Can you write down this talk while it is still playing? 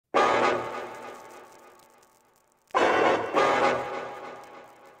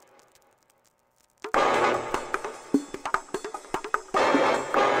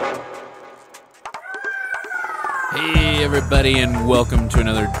everybody, and welcome to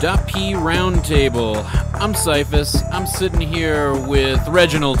another DotP Roundtable. I'm Cyphus. I'm sitting here with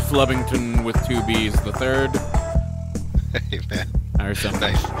Reginald Flubbington with two B's, the third. Hey, man. Or something.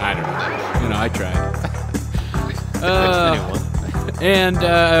 Nice. I don't know. You know, I tried. And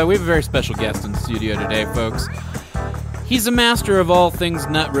we have a very special guest in the studio today, folks. He's a master of all things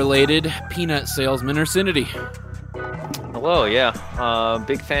nut-related, peanut salesman Ursinity. Hello, yeah.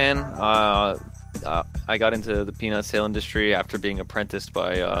 Big fan. I got into the peanut sale industry after being apprenticed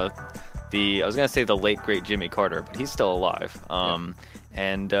by I was going to say the late, great Jimmy Carter, but he's still alive. I'm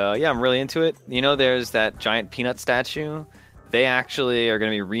really into it. You know, there's that giant peanut statue. They actually are going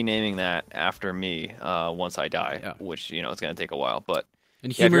to be renaming that after me once I die, which, you know, it's going to take a while. But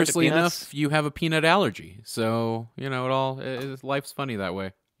and humorously enough, you have a peanut allergy, so you know life's funny that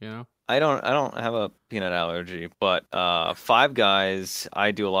way. You know, I don't have a peanut allergy, but Five Guys, I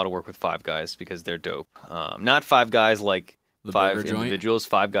do a lot of work with Five Guys because they're dope. Not Five Guys like the five burger individuals.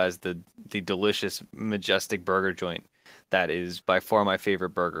 Joint? Five Guys, the delicious, majestic burger joint that is by far my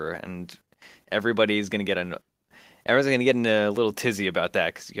favorite burger, and everybody's gonna get in a little tizzy about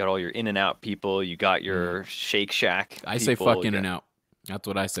that because you got all your In-N-Out people, you got your Shake Shack. I say fuck In-N-Out. That's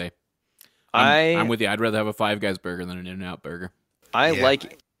what I say. I'm with you. I'd rather have a Five Guys burger than an In-N-Out burger. I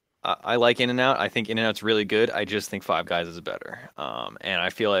like In-N-Out. I think In-N-Out's really good. I just think Five Guys is better. And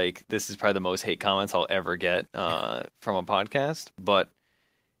I feel like this is probably the most hate comments I'll ever get from a podcast. But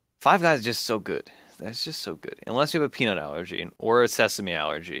Five Guys is just so good. That's just so good. Unless you have a peanut allergy or a sesame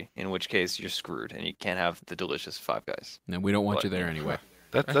allergy, in which case you're screwed and you can't have the delicious Five Guys. And we don't want you there anyway.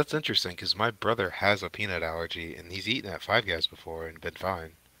 That's interesting because my brother has a peanut allergy and he's eaten at Five Guys before and been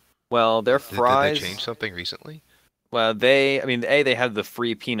fine. Well, their fries. Did they change something recently? Well, they have the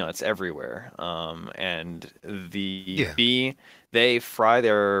free peanuts everywhere. And B, they fry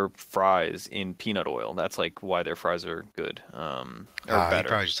their fries in peanut oil. That's like why their fries are good. Or better. He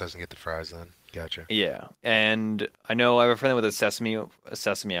probably just doesn't get the fries then. Gotcha. Yeah, and I know I have a friend with a sesame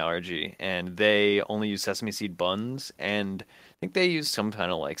allergy, and they only use sesame seed buns, and I think they use some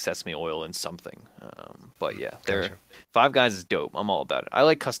kind of like sesame oil in something. But yeah, Gotcha. Five Guys is dope. I'm all about it. I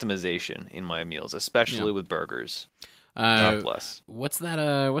like customization in my meals, especially with burgers. God bless. What's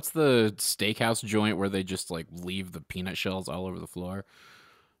that? What's the steakhouse joint where they just like leave the peanut shells all over the floor?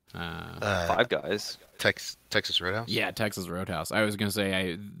 Five Guys. Texas Roadhouse? Yeah, Texas Roadhouse. I was going to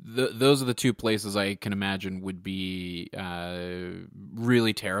say, those are the two places I can imagine would be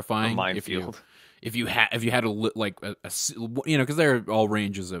really terrifying. A minefield. If you had because they're all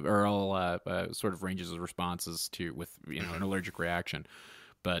ranges of, or all sort of ranges of responses to with an allergic reaction.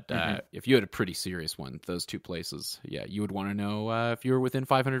 But if you had a pretty serious one, those two places, you would want to know if you were within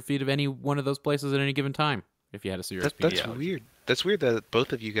 500 feet of any one of those places at any given time. If you had a serious That's weird. That's weird that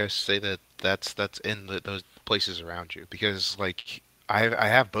both of you guys say that's in those places around you, because like I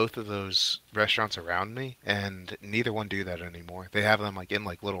have both of those restaurants around me and neither one do that anymore. They have them like in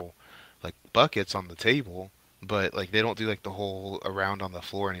like little like buckets on the table, but like they don't do like the whole around on the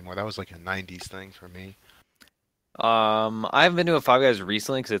floor anymore. That was like a 90s thing for me. I haven't been to a Five Guys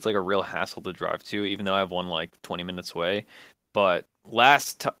recently because it's like a real hassle to drive to, even though I have one like 20 minutes away. But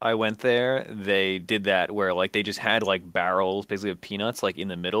last I went there, they did that where like they just had like barrels basically of peanuts like in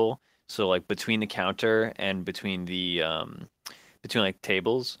the middle. So like between the counter and between the between like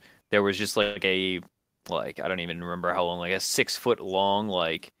tables, there was just like I don't even remember how long, like a 6-foot long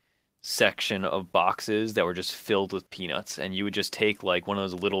like section of boxes that were just filled with peanuts, and you would just take like one of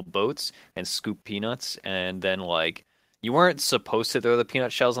those little boats and scoop peanuts, and then like you weren't supposed to throw the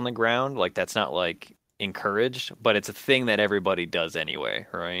peanut shells on the ground, like that's not like encouraged, but it's a thing that everybody does anyway,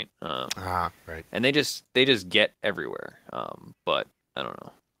 right? Right. And they just get everywhere. But I don't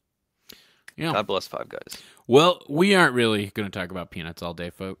know. Yeah. God bless Five Guys. Well, we aren't really going to talk about peanuts all day,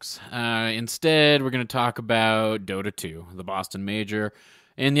 folks. Instead, we're going to talk about Dota 2, the Boston Major,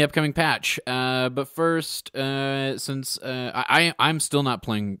 and the upcoming patch. But first, since I'm still not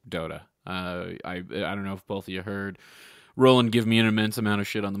playing Dota, I don't know if both of you heard Roland give me an immense amount of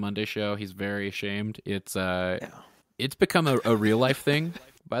shit on the Monday show. He's very ashamed. It's become a real life thing,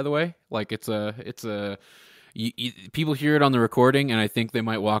 by the way. Like people hear it on the recording, and I think they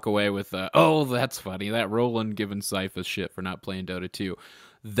might walk away with, "Oh, that's funny. That Roland giving Cyphus shit for not playing Dota 2."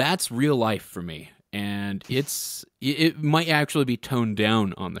 That's real life for me, and it might actually be toned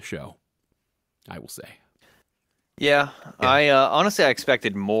down on the show, I will say. Yeah. I honestly I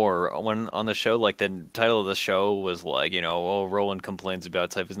expected more when on the show. Like the title of the show was like, Roland complains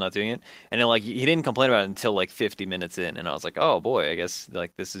about Cyphus not doing it, and then like he didn't complain about it until like 50 minutes in, and I was like, oh boy, I guess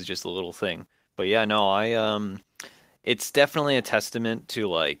like this is just a little thing. But yeah, no, it's definitely a testament to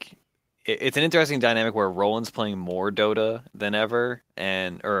like it's an interesting dynamic where Roland's playing more Dota than ever,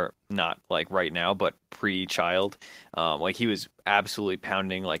 or not like right now, but pre-child. Like he was absolutely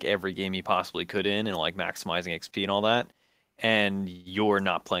pounding like every game he possibly could in and like maximizing XP and all that. And you're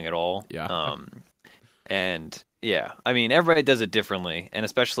not playing at all. Yeah. And yeah, I mean everybody does it differently, and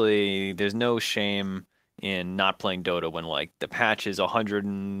especially there's no shame in not playing Dota when like the patch is 100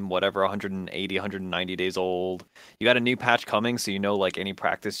 and whatever, 180, 190 days old. You got a new patch coming, so you know like any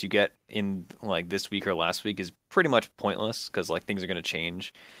practice you get in like this week or last week is pretty much pointless because like things are going to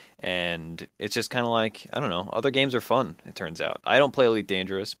change. And it's just kind of like, I don't know, other games are fun, it turns out. I don't play Elite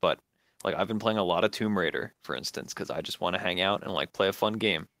Dangerous, but like I've been playing a lot of Tomb Raider, for instance, because I just want to hang out and like play a fun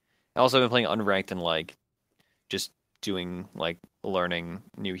game. I also been playing Unranked and like just doing like learning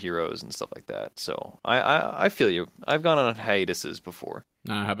new heroes and stuff like that. So I feel you. I've gone on hiatuses before.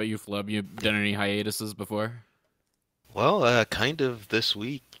 How about you, Flubb? You done any hiatuses before? Well, kind of this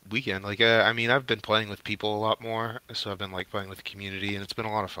weekend. Like, I mean, I've been playing with people a lot more, so I've been like playing with the community, and it's been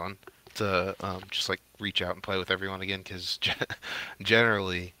a lot of fun to just like reach out and play with everyone again. Because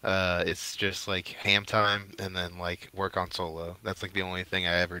generally, it's just like ham time and then like work on solo. That's like the only thing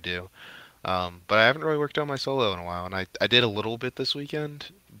I ever do. But I haven't really worked on my solo in a while, and I did a little bit this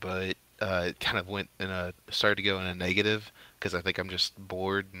weekend, but it kind of started to go in a negative because I think I'm just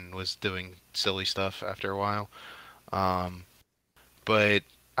bored and was doing silly stuff after a while. Um, but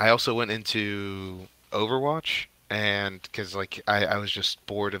I also went into Overwatch, and because like I was just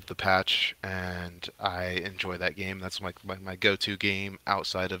bored of the patch, and I enjoy that game. That's my go-to game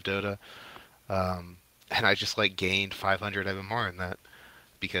outside of Dota. And I just like gained 500 MMR in that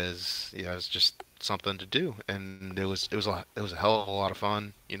because it was just something to do, and it was a hell of a lot of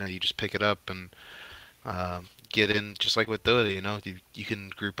fun. You just pick it up and get in, just like with Dota. You can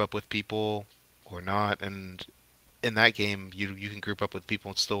group up with people or not, and in that game you can group up with people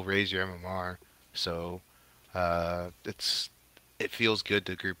and still raise your MMR. So it feels good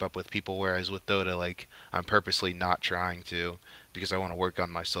to group up with people, whereas with Dota, like I'm purposely not trying to because I want to work on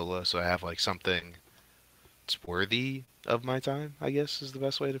my solo, so I have like something that's worthy of my time, I guess is the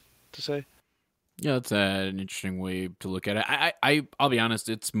best way to say. Yeah, that's an interesting way to look at it. I'll be honest,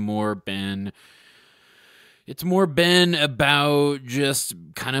 it's more been about just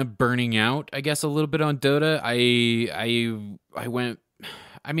kind of burning out, I guess, a little bit on Dota. I went.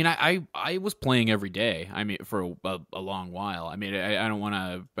 I mean, I was playing every day. I mean, for a long while. I mean, I don't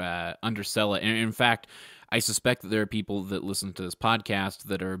want to undersell it. And in fact, I suspect that there are people that listen to this podcast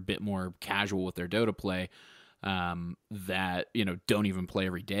that are a bit more casual with their Dota play, that don't even play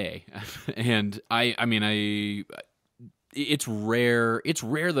every day. And I mean, it's rare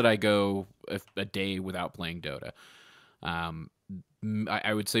that I go a day without playing Dota.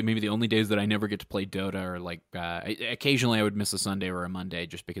 I would say maybe the only days that I never get to play Dota are like occasionally I would miss a Sunday or a Monday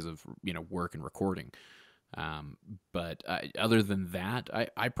just because of work and recording. But other than that,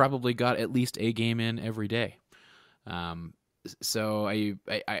 I probably got at least a game in every day. So I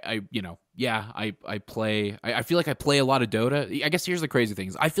play. I feel like I play a lot of Dota. I guess here's the crazy thing: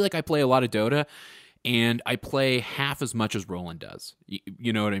 is I feel like I play a lot of Dota, and I play half as much as Roland does.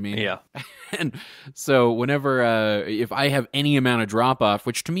 You know what I mean? Yeah. And so whenever if I have any amount of drop off,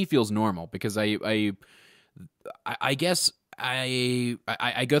 which to me feels normal because I guess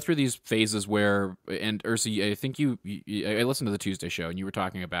I go through these phases where, and Ursi, I think I listened to the Tuesday show and you were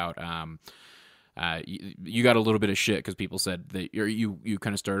talking about you got a little bit of shit because people said that you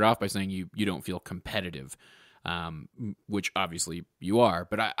kind of started off by saying you don't feel competitive, which obviously you are.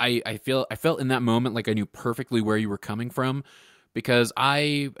 But I felt in that moment like I knew perfectly where you were coming from, because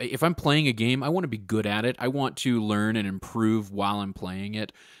if I'm playing a game, I want to be good at it. I want to learn and improve while I'm playing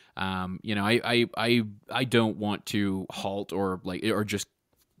it. I don't want to halt or just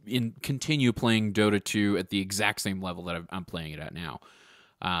continue playing Dota 2 at the exact same level that I'm playing it at now.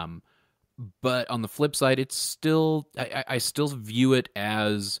 But on the flip side, it's still I still view it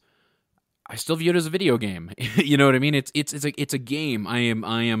as a video game. You know what I mean? It's a game. I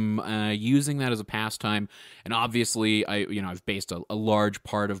am using that as a pastime, and obviously I've based a large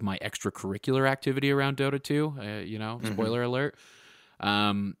part of my extracurricular activity around Dota 2. Spoiler alert.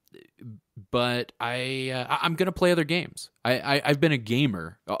 But I'm gonna play other games. I've been a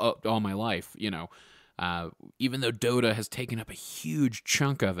gamer all my life. Even though Dota has taken up a huge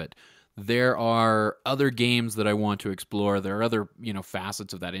chunk of it, there are other games that I want to explore. There are other,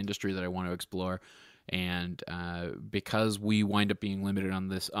 facets of that industry that I want to explore. And because we wind up being limited on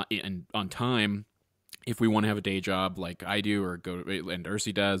this on time, if we want to have a day job like I do or and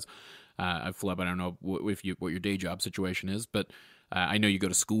Ursi does, Flubb, I don't know what your day job situation is, but I know you go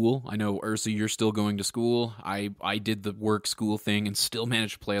to school. I know, Ursi, you're still going to school. I did the work school thing and still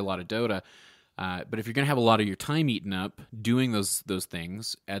managed to play a lot of Dota. But if you're going to have a lot of your time eaten up doing those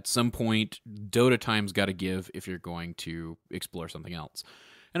things, at some point, Dota time's got to give if you're going to explore something else.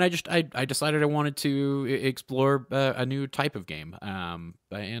 And I decided I wanted to explore a new type of game.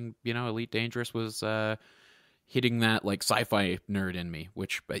 And, Elite Dangerous was hitting that like sci-fi nerd in me,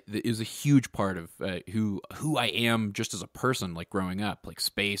 which is a huge part of who I am just as a person, like growing up, like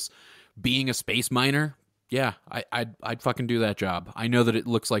space, being a space miner. Yeah, I'd fucking do that job. I know that it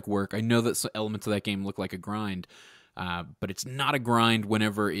looks like work. I know that elements of that game look like a grind, but it's not a grind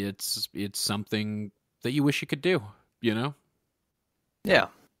whenever it's something that you wish you could do. Yeah,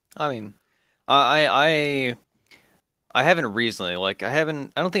 I mean, I haven't recently, like I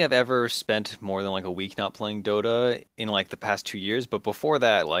don't think I've ever spent more than like a week not playing Dota in like the past 2 years, but before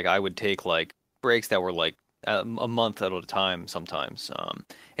that, like I would take like breaks that were like a month at a time sometimes. And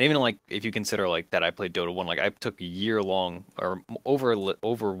even like if you consider like that I played Dota 1, like I took year long or over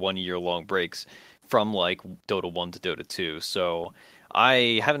 1 year long breaks from like Dota 1 to Dota 2. So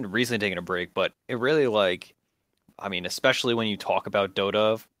I haven't recently taken a break, but it really like I mean, especially when you talk about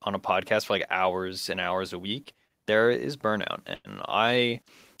Dota on a podcast for like hours and hours a week, there is burnout. And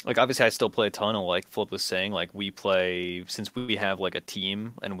like, obviously, I still play a ton. And like Flip was saying, like, we play, since we have like a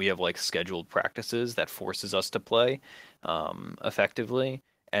team and we have like scheduled practices that forces us to play effectively.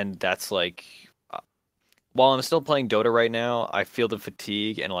 And that's like, uh, while I'm still playing Dota right now, I feel the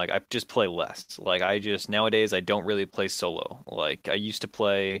fatigue and like, I just play less. Like, nowadays, I don't really play solo. Like, I used to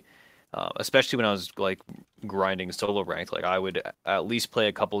play. Especially when I was like grinding solo ranked, like I would at least play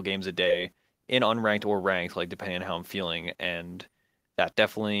a couple games a day in unranked or ranked, like depending on how I'm feeling. And that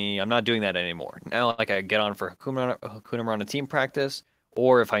definitely, I'm not doing that anymore. Now, like I get on for Hakuna Rana team practice,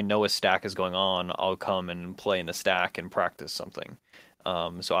 or if I know a stack is going on, I'll come and play in the stack and practice something.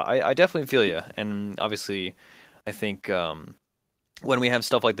 So I definitely feel you. And obviously, I think when we have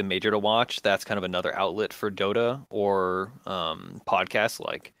stuff like the major to watch, that's kind of another outlet for Dota or podcasts.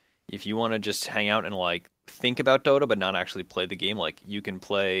 Like if you want to just hang out and like think about Dota but not actually play the game, like you can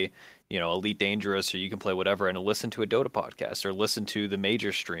play, Elite Dangerous or you can play whatever and listen to a Dota podcast or listen to the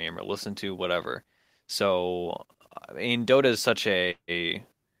major stream or listen to whatever. So I mean, Dota is such a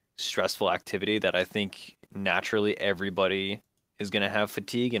stressful activity that I think naturally everybody is gonna have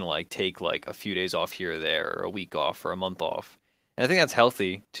fatigue and like take like a few days off here or there or a week off or a month off. And I think that's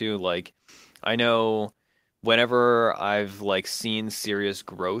healthy too. Like I know whenever I've like seen serious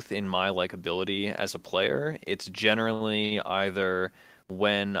growth in my like ability as a player, it's generally either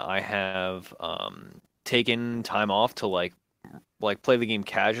when I have taken time off to like play the game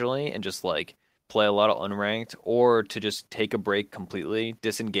casually and just like play a lot of unranked, or to just take a break completely,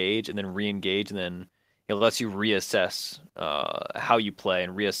 disengage, and then re-engage, and then it lets you reassess how you play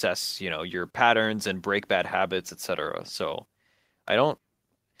and reassess, your patterns and break bad habits, etc. So I don't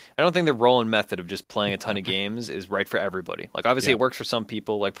I don't think the role and method of just playing a ton of games is right for everybody. Like obviously Yeah. it works for some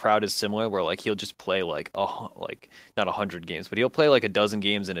people. Like Proud is similar, where like he'll just play like not 100 games, but he'll play like a dozen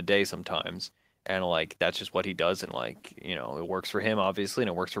games in a day sometimes, and like that's just what he does, and like it works for him obviously, and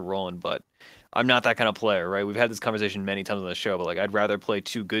it works for Roland. But I'm not that kind of player, right? We've had this conversation many times on the show, but like I'd rather play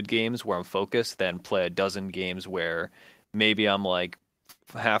two good games where I'm focused than play a dozen games where maybe I'm like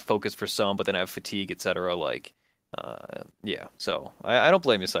half focused for some, but then I have fatigue, etc. Yeah. So I don't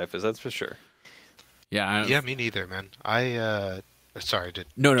blame you, Cyphus, that's for sure. Yeah. Yeah, me neither, man. Sorry,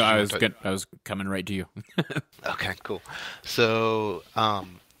 No, did you I want to? I was coming right to you. Okay, cool. So,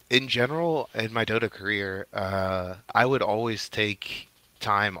 in general, in my Dota career, I would always take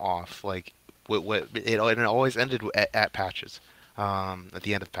time off. Like, and it always ended at patches, at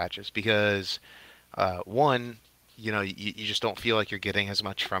the end of patches, because one, you just don't feel like you're getting as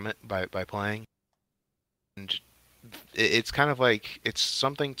much from it by playing, and it's kind of like it's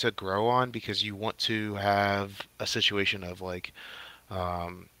something to grow on because you want to have a situation of like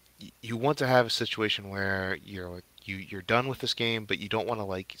you want to have a situation where you're done with this game, but you don't want to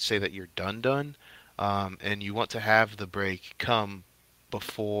like say that you're done, and you want to have the break come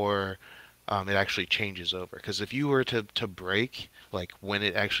before it actually changes over. Because if you were to break like when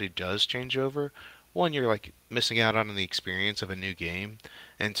it actually does change over, one, you're like missing out on the experience of a new game,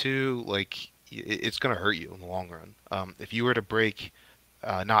 and two, like it's gonna hurt you in the long run. If you were to break,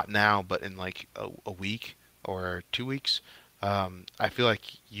 not now, but in like a week or 2 weeks, I feel like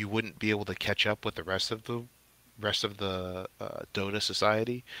you wouldn't be able to catch up with the rest of the Dota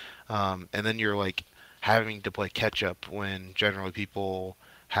society, and then you're like having to play catch up when generally people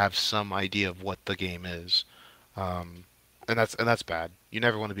have some idea of what the game is. and that's bad. You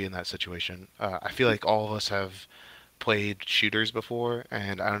never want to be in that situation. I feel like all of us have played shooters before,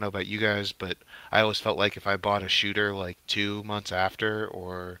 and I don't know about you guys, but I always felt like if I bought a shooter like 2 months after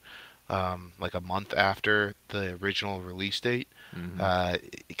or like a month after the original release date, Hmm.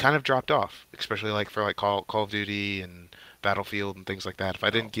 it kind of dropped off, especially like for like Call of Duty and Battlefield and things like that. If I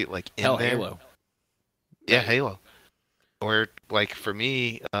didn't get like in Hell, there, Halo. yeah, Halo. Or like for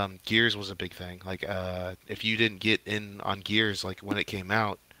me, Gears was a big thing. Like if you didn't get in on Gears like when it came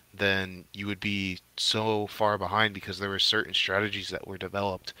out, then you would be so far behind because there were certain strategies that were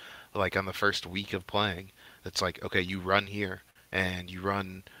developed like on the first week of playing. It's like, okay, you run here and you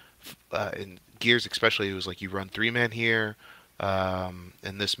run in Gears especially it was like you run 3-man here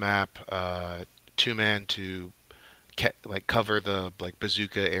in this map, 2-man to like cover the like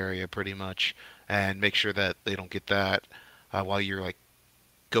bazooka area pretty much and make sure that they don't get that while you're like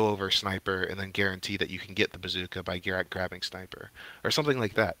go over sniper and then guarantee that you can get the bazooka by grabbing sniper or something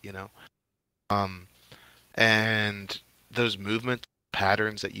like that, you know. Um, and those movement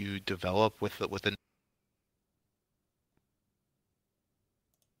patterns that you develop with the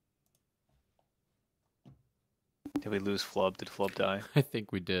Did we lose Flubb? Did Flubb die? I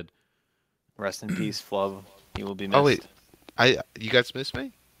think we did. Rest in peace, Flubb. He will be oh wait, missed. you guys missed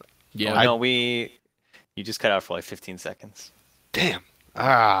me? Yeah. Oh, no, you just cut out for like 15 seconds. Damn.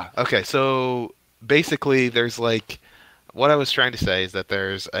 Okay. So basically, there's like what I was trying to say is that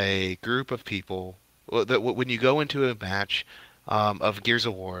there's a group of people that when you go into a match of Gears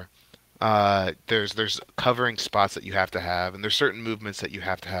of War, there's covering spots that you have to have, and there's certain movements that you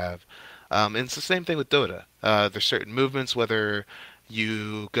have to have. And it's the same thing with Dota. There's certain movements whether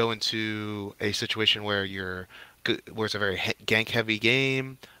you go into a situation where where it's a very gank heavy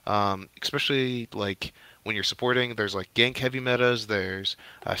game, especially like when you're supporting. There's like gank heavy metas. There's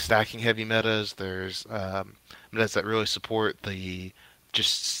stacking heavy metas. There's metas that really support the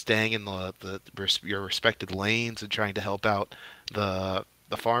just staying in your respected lanes and trying to help out the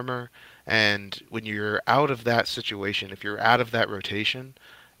farmer. And when you're out of that situation, if you're out of that rotation,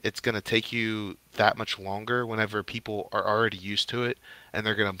 it's going to take you that much longer whenever people are already used to it and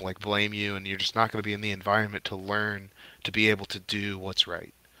they're going to like blame you and you're just not going to be in the environment to learn to be able to do what's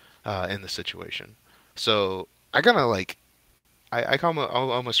right in the situation. So I kind of like I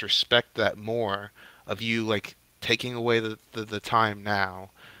almost respect that more of you like taking away the time now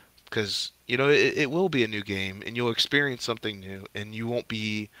because you know it will be a new game and you'll experience something new and you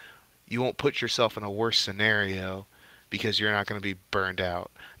won't put yourself in a worse scenario because you're not going to be burned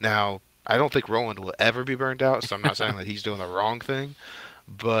out. Now, I don't think Roland will ever be burned out, so I'm not saying that he's doing the wrong thing.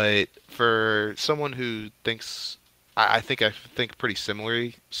 But for someone who thinks, I think pretty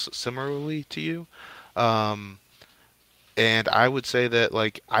similarly to you, um, and I would say that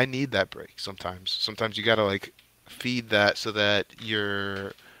like I need that break sometimes. Sometimes you gotta like feed that so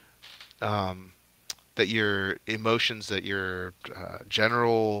um, that your emotions, that your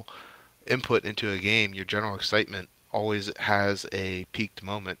general input into a game, your general excitement always has a peaked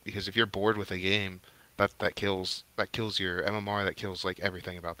moment because if you're bored with a game, that kills your MMR, that kills like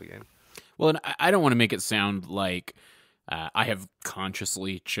everything about the game. Well, and I don't want to make it sound like I have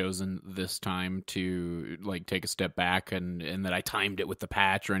consciously chosen this time to like take a step back and that I timed it with the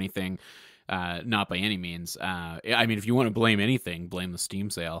patch or anything. Not by any means. I mean, if you want to blame anything, blame the Steam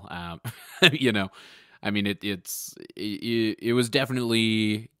sale. You know, I mean, it was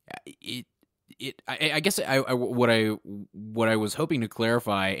definitely I guess what I was hoping to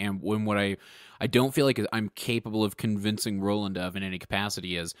clarify and what I don't feel like I'm capable of convincing Roland of in any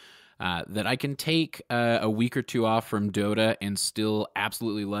capacity is that I can take a week or two off from Dota and still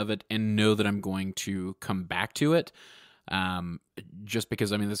absolutely love it and know that I'm going to come back to it. Just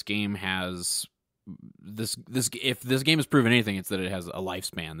because I mean this game has this if this game has proven anything, it's that it has a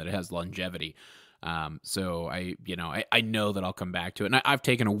lifespan, that it has longevity. So I know that I'll come back to it, and I've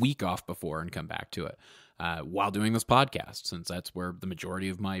taken a week off before and come back to it while doing this podcast, since that's where the majority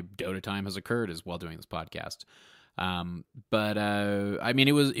of my Dota time has occurred, is while doing this podcast. But I mean,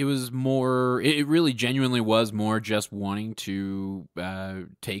 it was more. It really genuinely was more just wanting to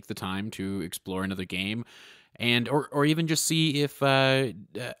take the time to explore another game, and or even just see if I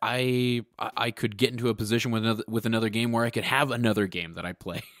could get into a position with another game where I could have another game that I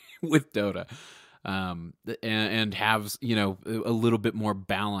play with Dota. And have a little bit more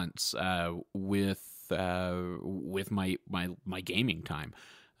balance with my gaming time,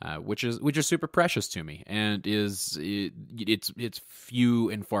 which is super precious to me, and it's few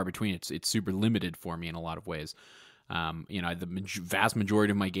and far between. It's super limited for me in a lot of ways. The vast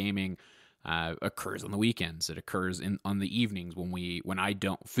majority of my gaming occurs on the weekends. It occurs on the evenings when I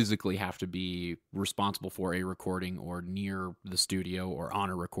don't physically have to be responsible for a recording or near the studio or on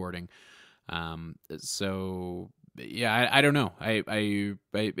a recording. So yeah, I don't know.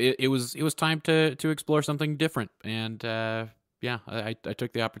 It was time to explore something different, and yeah, I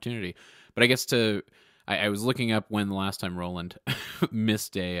took the opportunity. But I guess I was looking up when the last time Roland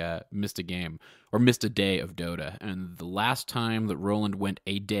missed a game or missed a day of Dota, and the last time that Roland went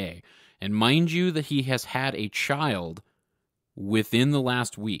a day, and mind you that he has had a child within the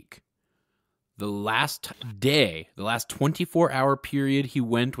last week. The last day, the last 24-hour period he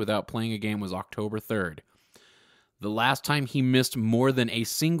went without playing a game was October 3rd. The last time he missed more than a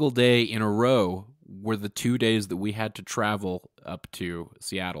single day in a row were the 2 days that we had to travel up to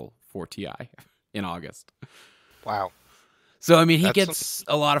Seattle for TI in August. Wow. So, I mean, he gets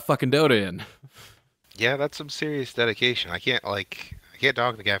a lot of fucking Dota in. Yeah, that's some serious dedication. I can't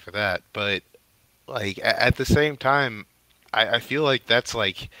dog the guy for that, but like at the same time, I feel like that's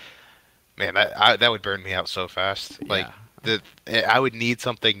like, man, that would burn me out so fast. Like I would need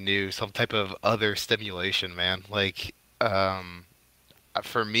something new, some type of other stimulation, man. Like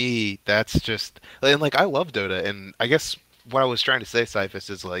for me, that's just, and like I love Dota, and I guess what I was trying to say, Cyphus,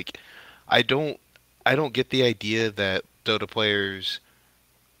 is like I don't get the idea that Dota players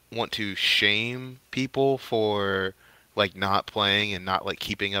want to shame people for like not playing and not like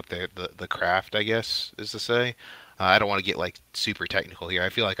keeping up the craft, I guess is to say. I don't want to get like super technical here. I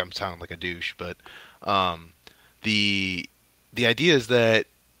feel like I'm sounding like a douche, but the idea is that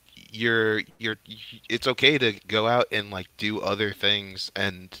it's okay to go out and like do other things,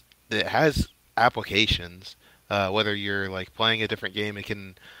 and it has applications. Whether you're like playing a different game, it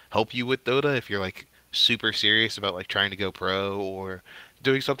can help you with Dota if you're like super serious about like trying to go pro, or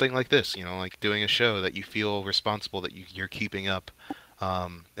doing something like this, you know, like doing a show that you feel responsible that you're keeping up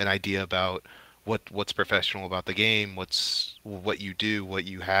an idea about what's professional about the game, what you do, what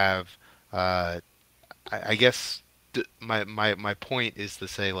you have. I guess my point is to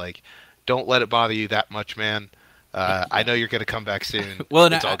say, like, don't let it bother you that much, man. I know you're gonna come back soon.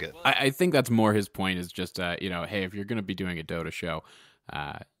 Well, it's all good. I think that's more his point, is just you know, hey, if you're gonna be doing a Dota show,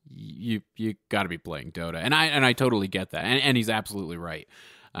 you got to be playing Dota, and I totally get that, and he's absolutely right.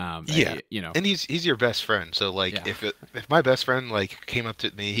 Yeah, you know, and he's your best friend, so like if my best friend like came up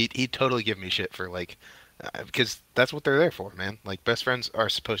to me, he'd totally give me shit for like because that's what they're there for, man. Like best friends are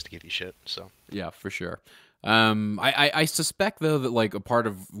supposed to give you shit. So yeah, for sure. I suspect though that like a part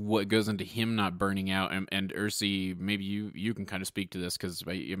of what goes into him not burning out, and Ursi, maybe you can kind of speak to this, because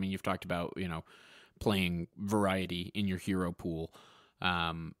I mean you've talked about, you know, playing variety in your hero pool.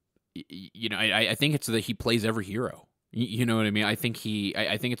 You know, I think it's that he plays every hero. You know what I mean? I think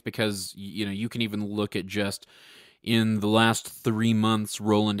it's because, you know, you can even look at just in the last 3 months,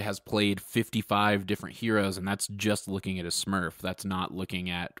 Roland has played 55 different heroes, and that's just looking at his Smurf. That's not looking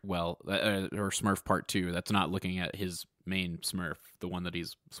at, or Smurf Part 2. That's not looking at his main Smurf, the one that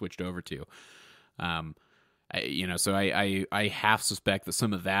he's switched over to. You know, so I half suspect that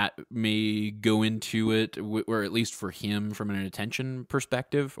some of that may go into it, or at least for him from an attention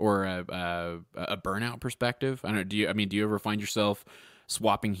perspective or a burnout perspective. I don't know. Do you ever find yourself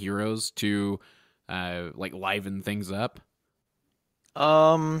swapping heroes to like liven things up?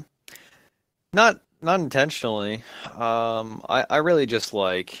 Not intentionally. I really just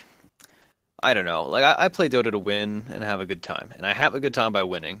like, I don't know. Like I play Dota to win and have a good time, and I have a good time by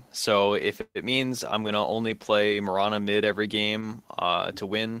winning. So if it means I'm gonna only play Mirana mid every game to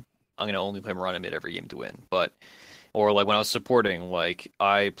win, I'm gonna only play Mirana mid every game to win. Or like when I was supporting, like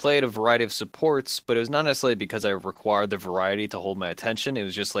I played a variety of supports, but it was not necessarily because I required the variety to hold my attention. It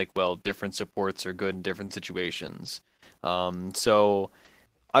was just like, well, different supports are good in different situations. So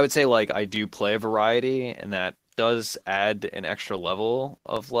I would say like I do play a variety, and that does add an extra level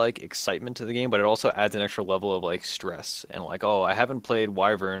of like excitement to the game, but it also adds an extra level of like stress, and like, oh, I haven't played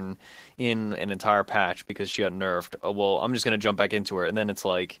Wyvern in an entire patch because she got nerfed. Oh, well, I'm just gonna jump back into her, and then it's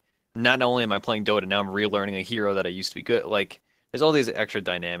like, not only am I playing Dota, now I'm relearning a hero that I used to be good. Like, there's all these extra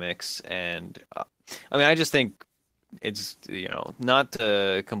dynamics, and I mean, I just think it's, you know, not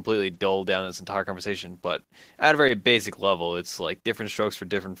to completely dull down this entire conversation, but at a very basic level, it's like different strokes for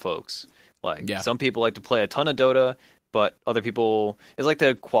different folks. Like, some people like to play a ton of Dota, but other people, it's like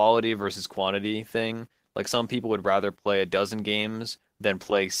the quality versus quantity thing. Like, some people would rather play a dozen games than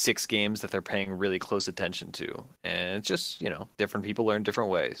play 6 games that they're paying really close attention to. And it's just, you know, different people learn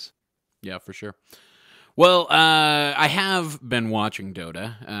different ways. Yeah, for sure. Well, I have been watching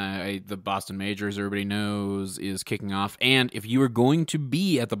Dota. The Boston Major, as everybody knows, is kicking off. And if you are going to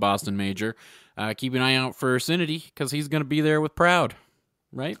be at the Boston Major, keep an eye out for Sinity, because he's going to be there with Proud.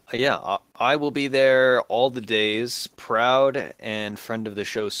 right? Yeah, I will be there all the days. Proud and friend of the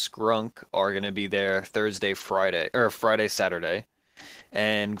show Scrunk are going to be there Thursday, Friday, or Friday, Saturday.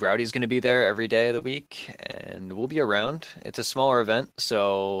 And Grouty's going to be there every day of the week, and we'll be around. It's a smaller event,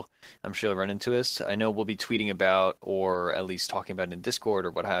 so I'm sure you'll run into us. I know we'll be tweeting about, or at least talking about in Discord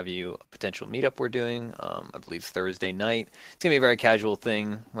or what have you, a potential meetup we're doing. I believe Thursday night. It's going to be a very casual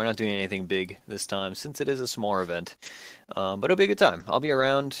thing. We're not doing anything big this time since it is a smaller event. But it'll be a good time. I'll be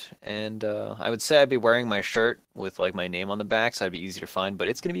around, and I would say I'd be wearing my shirt with like my name on the back, so I'd be easy to find. But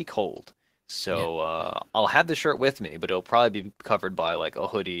it's gonna be cold, Yeah. so I'll have the shirt with me, but it'll probably be covered by like a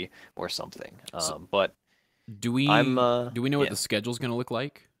hoodie or something. So But do we I'm do we know what yeah, the schedule's going to look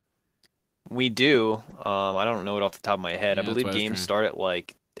like? we do. I don't know it off the top of my head. I Yeah, that's believe what I was games trying. start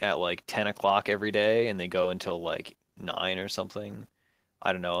at like 10 o'clock every day, and they go until like 9 or something.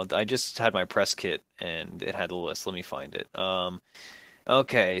 I don't know. I just had my press kit and it had a list. Let me find it.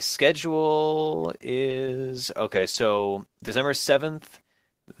 Okay, schedule is okay. So December 7th,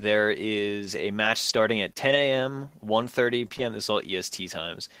 there is a match starting at 10 a.m., 1:30 p.m. This is all EST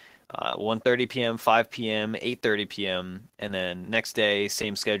times. 1:30 p.m., 5 p.m., 8:30 p.m., and then next day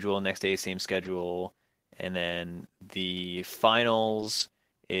same schedule. Next day same schedule, and then the finals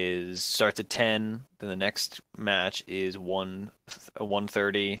is starts at 10. Then the next match is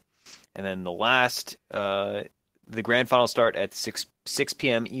 1:30, and then the grand final start at 6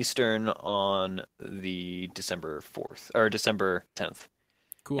 p.m. Eastern on the December 4th or December 10th.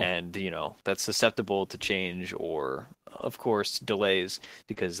 Cool. And, that's susceptible to change or, of course, delays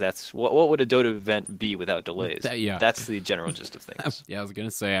because that's what would a Dota event be without delays? Yeah. That's the general gist of things. Yeah, I was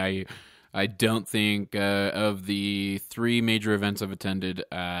gonna say I don't think of the three major events I've attended,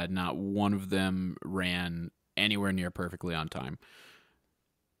 not one of them ran anywhere near perfectly on time.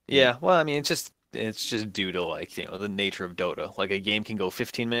 Yeah, well, I mean, it's just due to like, the nature of Dota. Like a game can go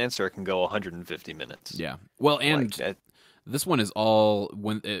 15 minutes or it can go 150 minutes. Yeah. Well, and Like that. this one is all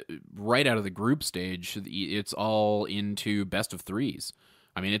right out of the group stage. It's all into best of threes.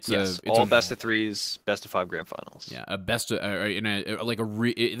 I mean, Yes, it's all a best of threes, best of five grand finals. yeah a best of, in a like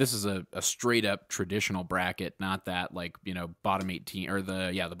this is a straight up traditional bracket, not that like bottom 18 or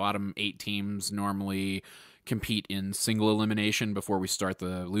the bottom 8 teams normally compete in single elimination before we start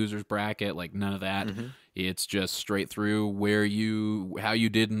the losers bracket. Like none of that. Hmm. It's just straight through where how you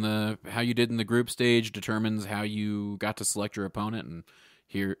did in the group stage determines how you got to select your opponent, and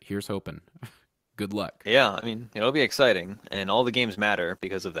here's hoping. Good luck. Yeah, I mean, it'll be exciting, and all the games matter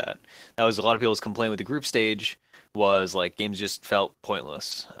because of that. That was a lot of people's complaint with the group stage was like games just felt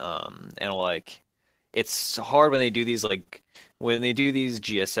pointless. And like it's hard when they do these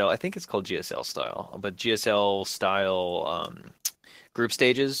GSL, I think it's called GSL style, but GSL style group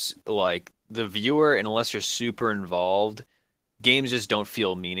stages, like the viewer, unless you're super involved, games just don't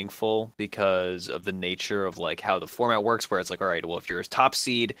feel meaningful because of the nature of like how the format works where it's like all right, well, if you're a top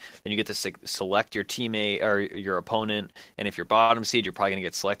seed then you get to select your teammate or your opponent, and if you're bottom seed you're probably going to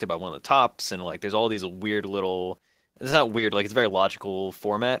get selected by one of the tops, and like there's all these weird little, it's not weird, like it's a very logical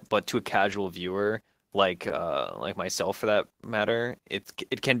format, but to a casual viewer like myself for that matter,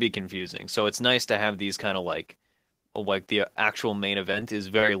 it can be confusing. So it's nice to have these kind of like the actual main event is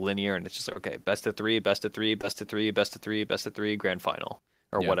very linear, and it's just like, okay, best of three, best of three, best of three, best of three, best of three, grand final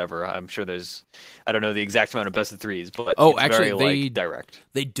or Yeah. whatever. I'm sure I don't know the exact amount of best of threes, but Oh, it's actually, very like direct.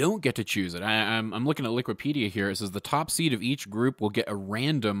 they don't get to choose it. I'm looking at Wikipedia here. It says the top seed of each group will get a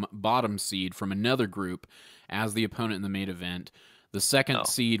random bottom seed from another group as the opponent in the main event. The second Oh,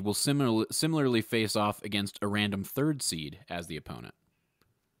 seed will similarly face off against a random third seed as the opponent.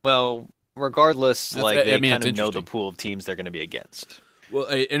 well, regardless, like I they mean, kind it's of know the interesting. pool of teams they're going to be against. Well,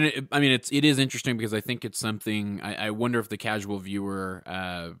 I mean, it is interesting because I think it's something. I wonder if the casual viewer,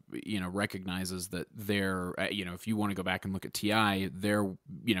 recognizes that they're, if you want to go back and look at TI, they're,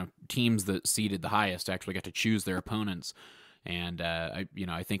 teams that seeded the highest actually got to choose their opponents, and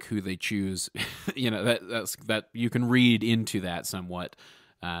I think who they choose, that you can read into that somewhat,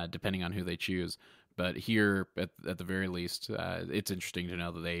 depending on who they choose. But here, at the very least, it's interesting to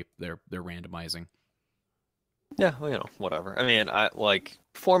know that they're randomizing. Yeah, well, whatever. I mean, I like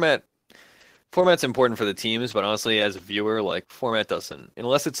format's important for the teams, but honestly, as a viewer, like format doesn't,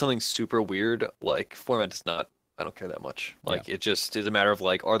 unless it's something super weird, like format does not, I don't care that much. Yeah. Like it just is a matter of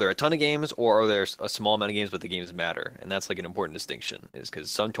like, are there a ton of games or are there a small amount of games, but the games matter? And that's like an important distinction, is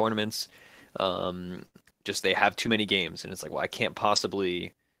because some tournaments, just they have too many games, and it's like, well, I can't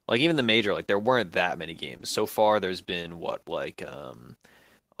possibly, like even the major, like there weren't that many games. So far, there's been what, like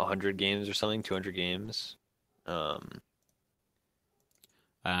 100 games or something, 200 games. Um,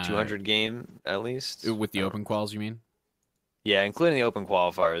 Uh, 200 game at least. with I the don't open quals, you mean? Yeah, including the open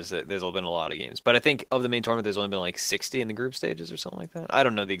qualifiers, there's been a lot of games. But I think of the main tournament, there's only been like 60 in the group stages or something like that. I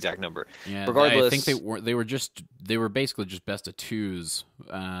don't know the exact number. Yeah, I think Regardless, they were basically just best of twos.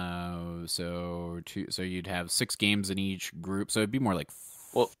 So you'd have 6 games in each group. So it'd be more like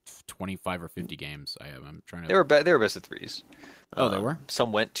well, 25 or 50 games. I'm trying to. they were best of threes. Oh, they were?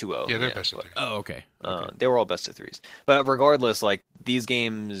 Some went 2-0. Yeah, they're best of but, three. Oh, okay. They were all best of threes. But regardless, like these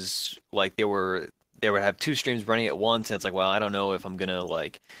games, like they would have 2 streams running at once, and it's like, well, I don't know if I'm gonna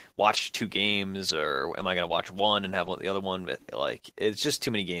like watch 2 games or am I gonna watch one and have the other one. But like, it's just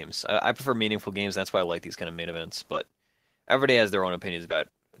too many games. I prefer meaningful games. That's why I like these kind of main events. But everybody has their own opinions about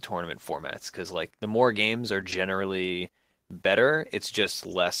tournament formats because like the more games are generally better. It's just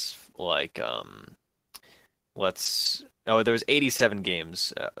less like let's. Oh, there was 87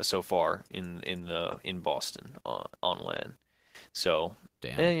 games so far in Boston on LAN. So,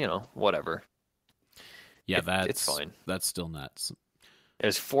 Damn. whatever. Yeah, it's fine. That's still nuts.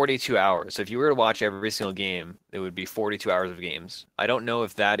 There's 42 hours. So if you were to watch every single game, it would be 42 hours of games. I don't know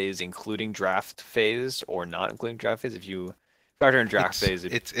if that is including draft phase or not including draft phase. If you factor in draft phase,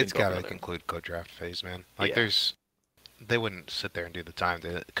 it's got to include draft phase, man. Like they wouldn't sit there and do the time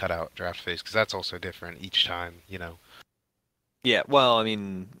to cut out draft phase because that's also different each time, Yeah, well, I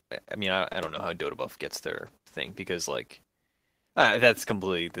mean, I don't know how Dota Buff gets their thing because like that's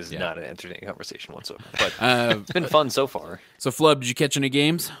completely. This is not an entertaining conversation whatsoever. But it's been fun so far. So, Flubb, did you catch any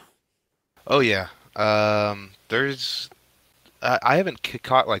games? Oh yeah. There's. I haven't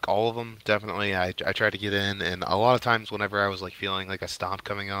caught like all of them. Definitely, I tried to get in, and a lot of times whenever I was like feeling like a stomp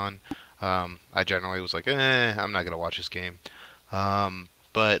coming on, I generally was like, I'm not gonna watch this game.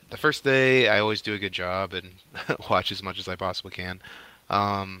 But the first day, I always do a good job and watch as much as I possibly can.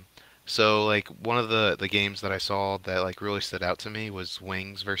 So like one of the games that I saw that like really stood out to me was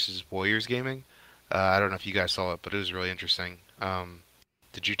Wings versus Warriors gaming. I don't know if you guys saw it, but it was really interesting.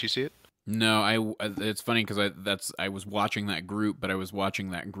 Did you two see it? No, it's funny because I was watching that group, but I was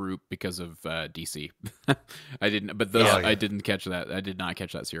watching that group because of DC. I didn't, but those I didn't catch that. I did not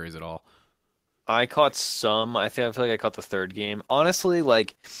catch that series at all. I caught some. I feel like I caught the third game. Honestly,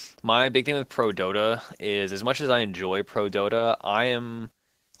 like my big thing with Pro Dota is as much as I enjoy Pro Dota, I am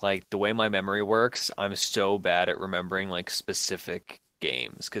like the way my memory works, I'm so bad at remembering like specific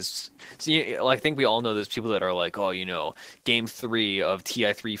games because like, I think we all know there's people that are like, oh, game 3 of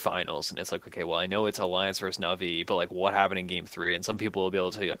TI3 finals, and it's like, okay, well, I know it's Alliance versus Navi, but like what happened in game 3? And some people will be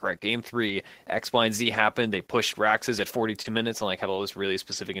able to tell you like, right, game 3 X, Y, and Z happened, they pushed Raxes at 42 minutes and like have all this really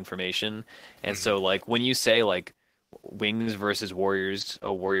specific information. And so like when you say like Wings versus Warriors,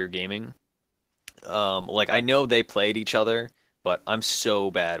 Warrior Gaming, like I know they played each other, but I'm so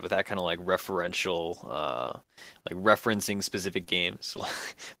bad with that kind of like referential, like referencing specific games.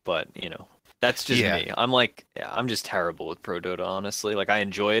 But that's just me. I'm just terrible with Pro Dota, honestly. Like I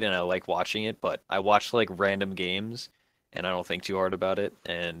enjoy it and I like watching it, but I watch like random games and I don't think too hard about it,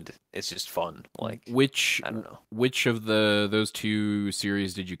 and it's just fun. Like I don't know. Which of those 2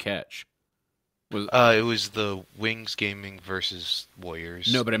 series did you catch? It was the Wings gaming versus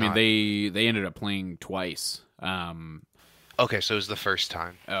Warriors. No, but I mean they ended up playing twice. Okay, so it was the first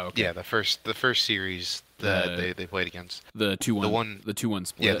time. Oh, okay. Yeah, the first series that they played against. The 2-1. The 2-1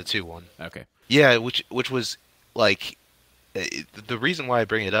 split. Yeah, the 2-1. Okay. Yeah, which was like the reason why I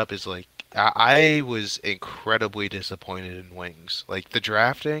bring it up is like I was incredibly disappointed in Wings. Like the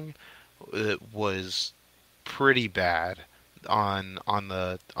drafting was pretty bad on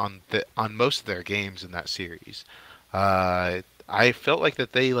most of their games in that series. I felt like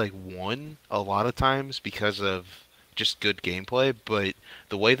that they like won a lot of times because of just good gameplay, but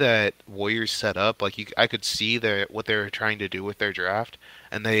the way that Warriors set up, like I could see what they were trying to do with their draft,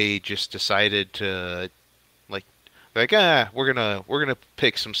 and they just decided to we're gonna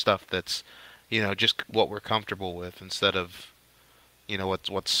pick some stuff that's just what we're comfortable with instead of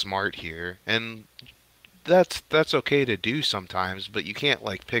what's smart here, and that's okay to do sometimes, but you can't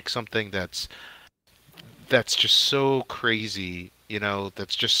like pick something that's just so crazy,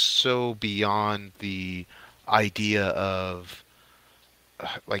 that's just so beyond the idea of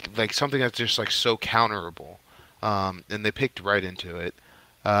like something that's just like so counterable, and they picked right into it.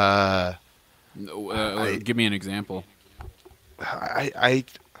 Give me an example. I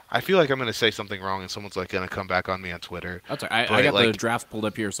feel like I'm going to say something wrong, and someone's like going to come back on me on Twitter. That's right. I got the draft pulled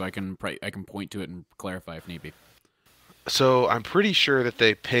up here, so I can point to it and clarify if need be. So I'm pretty sure that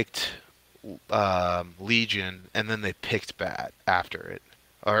they picked Legion, and then they picked Bat after it,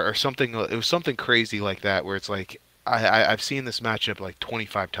 or something. It was something crazy like that, where it's like I've seen this matchup like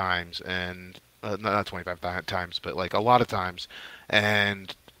 25 times, and not 25 times, but like a lot of times,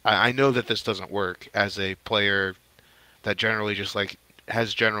 and I know that this doesn't work as a player that generally just like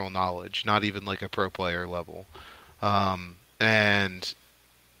has general knowledge, not even like a pro player level. And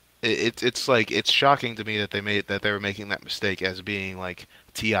it's like it's shocking to me that they were making that mistake as being like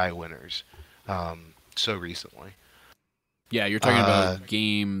TI winners so recently. Yeah, you're talking about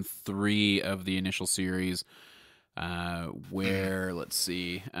game 3 of the initial series, where let's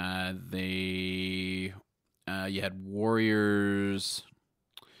see, they you had Warriors.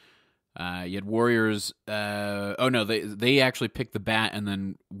 You had Warriors. Oh no, they actually picked the bat, and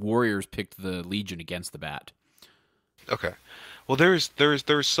then Warriors picked the Legion against the bat. Okay. Well, there's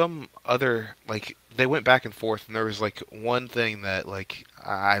some other like they went back and forth, and there was like one thing that like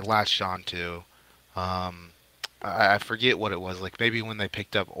I latched onto. Um, I forget what it was. Like maybe when they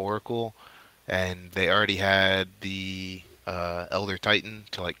picked up Oracle, and they already had the Elder Titan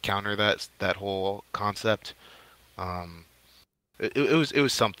to like counter that whole concept. Um, it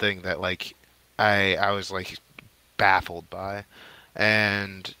was something that like I was like baffled by,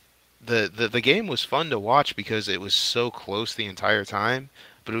 and the game was fun to watch because it was so close the entire time.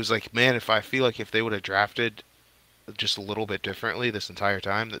 But it was like, man, if I feel like if they would have drafted just a little bit differently this entire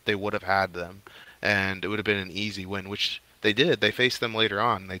time, that they would have had them, and it would have been an easy win, which they did. They faced them later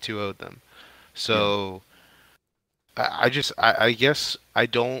on, and they 2-0'd them. So I guess I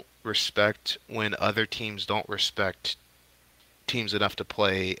don't respect when other teams don't respect teams enough to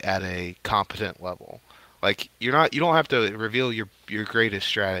play at a competent level. Like you don't have to reveal your greatest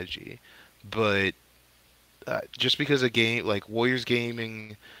strategy, but just because a game like Warriors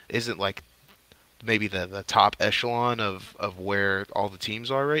Gaming isn't like maybe the top echelon of where all the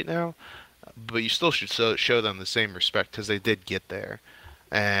teams are right now, but you still should show them the same respect because they did get there,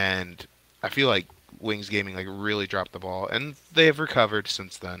 and I feel like Wings Gaming like really dropped the ball, and they have recovered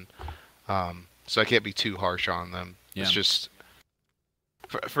since then. So I can't be too harsh on them. Yeah. It's just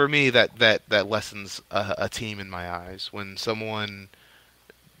for me that lessens a team in my eyes when someone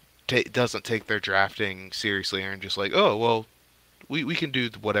doesn't take their drafting seriously and just like, oh well, we can do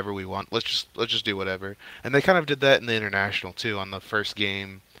whatever we want. Let's just do whatever. And they kind of did that in the international too. On the first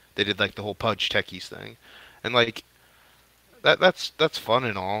game, they did like the whole Pudge Techies thing, and like that's fun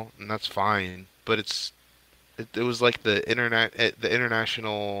and all, and that's fine. But it was like the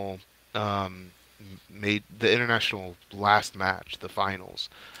international made the international last match, the finals.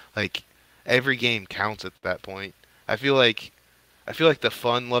 Like every game counts at that point. I feel like the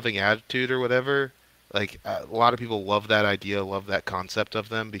fun-loving attitude or whatever. Like a lot of people love that idea, love that concept of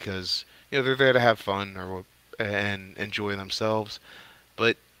them because they're there to have fun and enjoy themselves.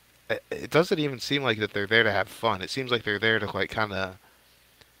 But it doesn't even seem like that they're there to have fun. It seems like they're there to like kind of.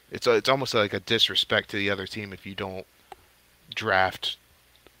 It's almost like a disrespect to the other team if you don't draft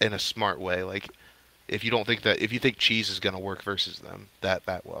in a smart way. Like if you think cheese is gonna work versus them that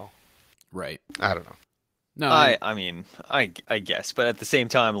well. Right. I don't know. No, I mean, I guess, but at the same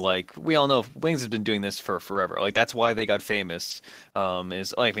time, like we all know, Wings has been doing this for forever. Like that's why they got famous.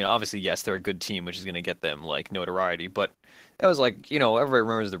 Is like, I mean, obviously, yes, they're a good team, which is gonna get them like notoriety. But that was like, everybody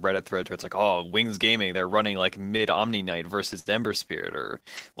remembers the Reddit threads where it's like, oh, Wings Gaming, they're running like mid Omni Knight versus Ember Spirit, or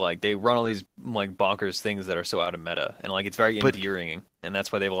like they run all these like bonkers things that are so out of meta, and like it's very endearing, and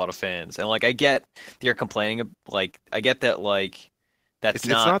that's why they have a lot of fans. And like I get you're complaining, like I get that, like it's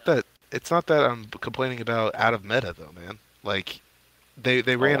not that. It's not that I'm complaining about out of meta though, man. Like they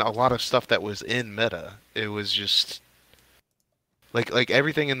ran a lot of stuff that was in meta. It was just like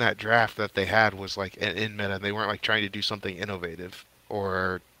everything in that draft that they had was like in meta. They weren't like trying to do something innovative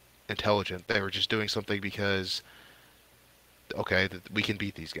or intelligent. They were just doing something because okay, we can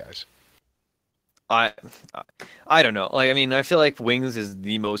beat these guys. I don't know. Like, I mean, I feel like Wings is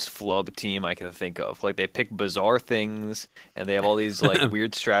the most flub team I can think of. Like, they pick bizarre things, and they have all these like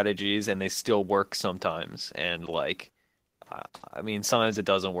weird strategies, and they still work sometimes. And like, I mean, sometimes it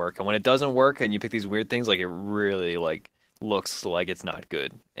doesn't work. And when it doesn't work, and you pick these weird things, like it really like looks like it's not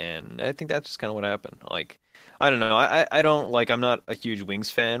good. And I think that's just kind of what happened. Like, I don't know. I don't like. I'm not a huge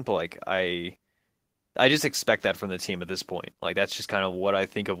Wings fan, but like I just expect that from the team at this point. Like that's just kind of what I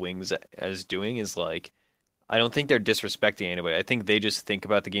think of Wings as doing is like I don't think they're disrespecting anybody. I think they just think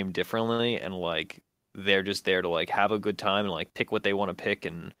about the game differently and like they're just there to like have a good time and like pick what they want to pick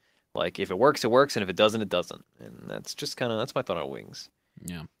and like if it works it works and if it doesn't it doesn't. And that's just kind of that's my thought on Wings.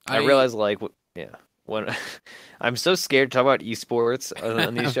 Yeah. I realize like when I'm so scared to talk about esports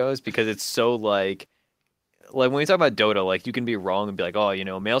on these shows because it's so like when we talk about Dota, like you can be wrong and be like, oh,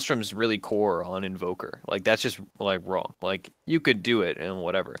 Maelstrom's really core on Invoker. Like that's just like wrong. Like you could do it and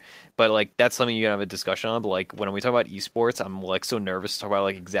whatever, but like that's something you can have a discussion on. But like when we talk about esports, I'm like so nervous to talk about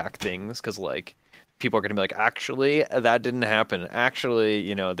like exact things because like people are going to be like, actually, that didn't happen.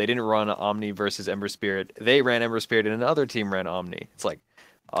 Actually, they didn't run Omni versus Ember Spirit. They ran Ember Spirit and another team ran Omni. It's like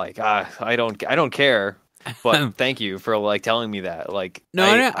I don't care. But thank you for like telling me that. Like, no,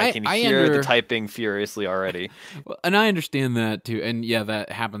 I can hear the typing furiously already. Well, and I understand that too. And yeah,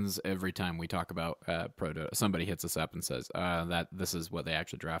 that happens every time we talk about Pro Dota. Somebody hits us up and says that this is what they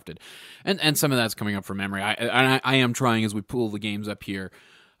actually drafted, and some of that's coming up from memory. I am trying as we pull the games up here,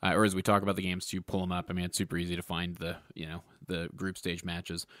 or as we talk about the games to pull them up. I mean, it's super easy to find the group stage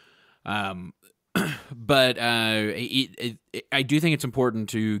matches. But I do think it's important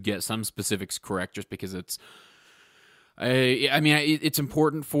to get some specifics correct, just because it's. It's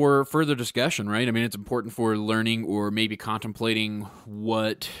important for further discussion, right? I mean, it's important for learning or maybe contemplating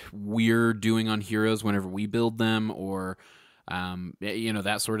what we're doing on heroes whenever we build them, or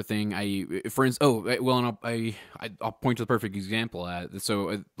that sort of thing. I'll point to the perfect example.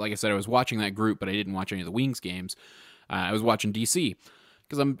 So, like I said, I was watching that group, but I didn't watch any of the Wings games. I was watching DC.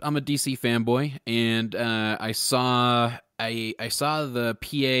 Because I'm a DC fanboy, and I saw the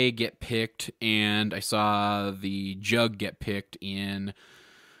PA get picked, and I saw the Jug get picked in.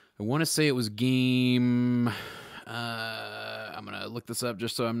 I want to say it was game. I'm gonna look this up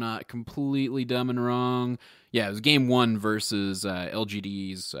just so I'm not completely dumb and wrong. Yeah, it was game 1 versus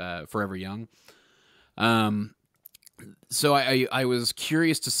LGD's Forever Young. So I was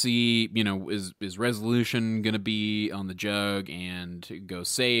curious to see, is Resolution going to be on the Jug and go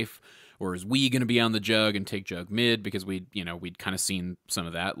safe, or is we going to be on the Jug and take Jug mid, because we'd kind of seen some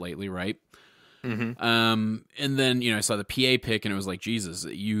of that lately, right? Mm-hmm. And then I saw the PA pick, and it was like, Jesus,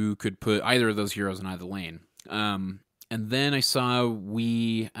 you could put either of those heroes in either lane. And then I saw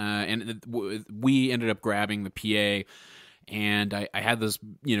we ended up grabbing the PA. And I had this,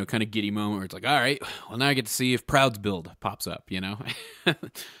 kind of giddy moment where it's like, all right, well, now I get to see if Proud's build pops up,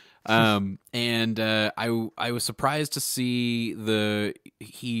 And I was surprised to see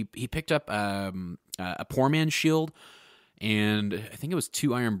he picked up a Poor Man's Shield, and I think it was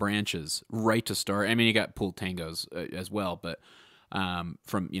 2 Iron Branches right to start. I mean, he got pulled tangos as well, but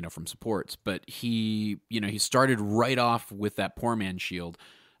from supports. But he started right off with that Poor Man's Shield,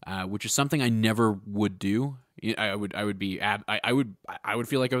 which is something I never would do. I would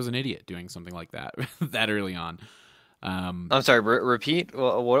feel like I was an idiot doing something like that that early on. I'm sorry. Repeat.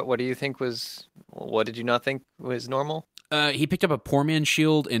 What do you think was? What did you not think was normal? He picked up a Poor Man's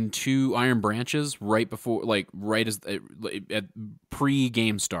Shield and 2 Iron Branches right before, right as at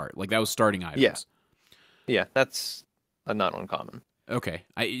pre-game start. Like, that was starting items. Yeah, that's not uncommon. Okay,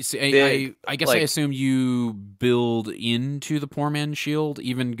 I guess I assume you build into the Poor Man's Shield,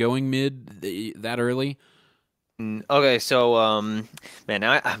 even going mid that early. Okay, so man,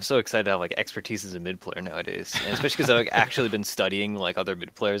 now I'm so excited to have like expertise as a mid player nowadays, and especially because I've actually been studying like other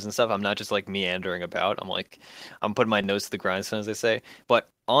mid players and stuff. I'm not just like meandering about. I'm putting my nose to the grindstone, as they say. But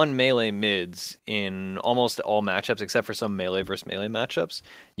on melee mids in almost all matchups, except for some melee versus melee matchups,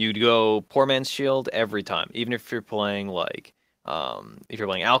 you'd go Poor Man's Shield every time, even if you're playing if you're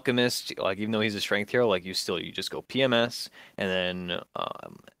playing Alchemist, like even though he's a strength hero, like you just go PMS, and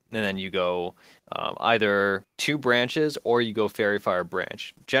then you go either 2 branches or you go Fairy Fire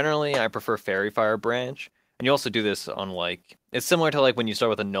Branch. Generally, I prefer Fairy Fire Branch, and you also do this on it's similar to like when you start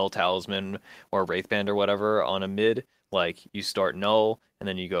with a Null Talisman or Wraithband or whatever on a mid. Like you start Null and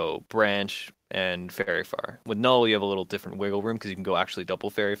then you go Branch and Fairy Fire. With Null, you have a little different wiggle room because you can go actually double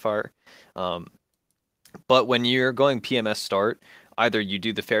Fairy Fire. But when you're going PMS start, either you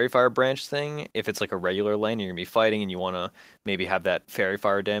do the Fairy Fire Branch thing, if it's like a regular lane, you're going to be fighting and you want to maybe have that Fairy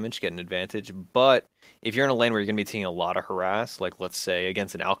Fire damage, get an advantage. But if you're in a lane where you're going to be taking a lot of harass, like let's say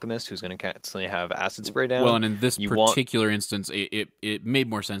against an Alchemist who's going to constantly have Acid Spray down. Well, and in this particular instance, it made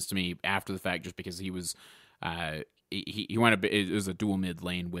more sense to me after the fact, just because he was... he wound up... It was a dual mid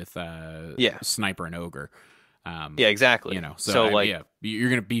lane with Sniper and Ogre. Yeah, exactly. So you're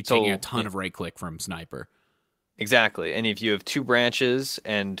going to be taking a ton of right click from Sniper. Exactly. And if you have 2 branches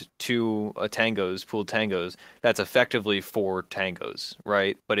and 2 pooled tangos, that's effectively 4 tangos,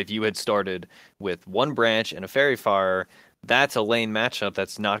 right? But if you had started with 1 branch and a Fairy Fire, that's a lane matchup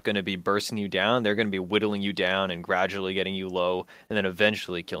that's not going to be bursting you down. They're going to be whittling you down and gradually getting you low and then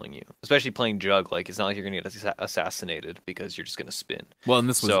eventually killing you. Especially playing Jug, like it's not like you're going to get assassinated because you're just going to spin. Well, in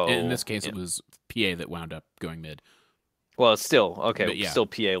this case, it was PA that wound up going mid. Well, it's still okay. Still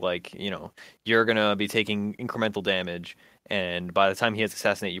PA, you're gonna be taking incremental damage, and by the time he has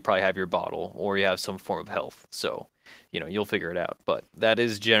assassinate, you probably have your bottle or you have some form of health. So, you'll figure it out. But that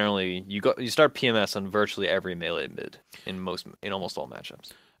is generally you start PMS on virtually every melee mid in almost all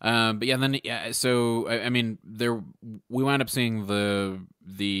matchups. But yeah, then so I mean, we wound up seeing the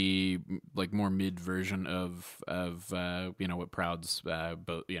like more mid version of what Proud's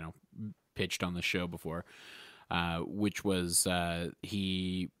pitched on the show before, which was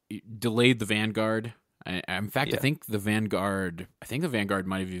he delayed the Vanguard. In fact, I think the Vanguard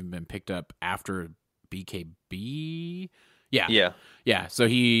might have even been picked up after BKB. Yeah. So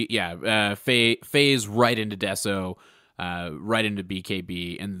he phase right into Deso. Right into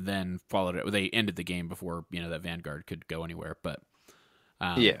BKB, and then followed it. They ended the game before that Vanguard could go anywhere. But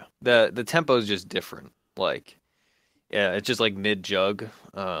the tempo is just different. Like, it's just like mid jug.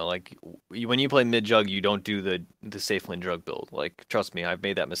 Like when you play mid jug, you don't do the safe lane jug build. Like, trust me, I've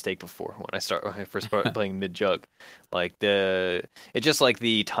made that mistake before when I first started playing mid jug. Like it's just like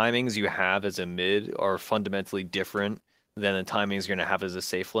the timings you have as a mid are fundamentally different than the timings you're gonna have as a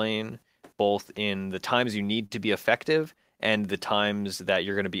safe lane, both in the times you need to be effective and the times that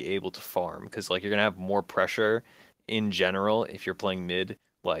you're going to be able to farm. Because like you're going to have more pressure in general if you're playing mid.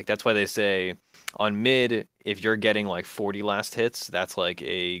 Like that's why they say on mid, if you're getting like 40 last hits, that's like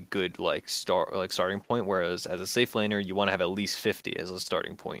a good starting point. Whereas as a safe laner, you want to have at least 50 as a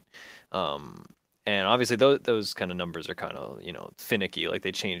starting point. And obviously those kind of numbers are kind of finicky. Like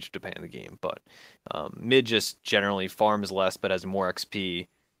they change depending on the game. But mid just generally farms less but has more XP.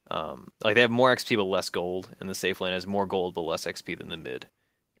 Like they have more XP but less gold, and the safe lane has more gold but less XP than the mid.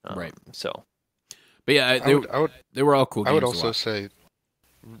 Right. So, but yeah, they were all cool. I would also say,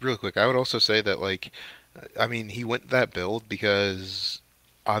 real quick, that like, I mean, he went that build because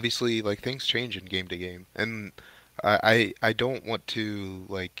obviously like things change in game to game, and I don't want to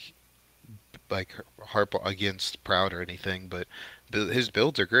like harp against Proud or anything, but his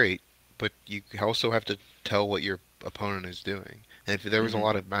builds are great, but you also have to tell what your opponent is doing. And if there was a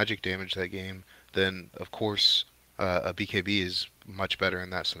lot of magic damage that game, then of course a BKB is much better in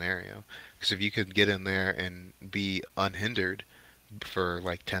that scenario. Because if you could get in there and be unhindered for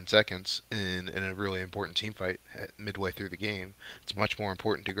like 10 seconds in a really important team fight midway through the game, it's much more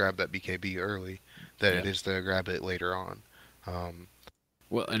important to grab that BKB early than it is to grab it later on.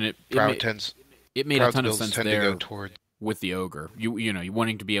 Well, and it made Proud's a ton of builds sense tend there to go toward with the ogre. You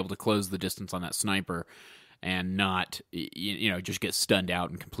wanting to be able to close the distance on that sniper and not just get stunned out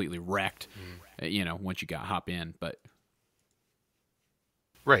and completely wrecked. Once you got hop in, but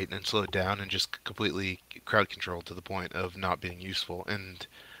right, and slow it down and just completely crowd control to the point of not being useful. And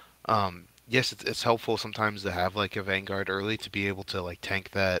yes, it's helpful sometimes to have like a Vanguard early to be able to like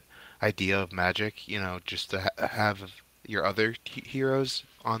tank that idea of magic. Just to have your other heroes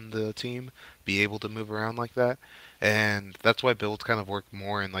on the team be able to move around like that. And that's why builds kind of work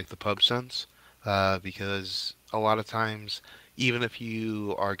more in like the pub sense, because a lot of times, even if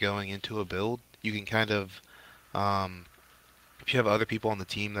you are going into a build, you can kind of, if you have other people on the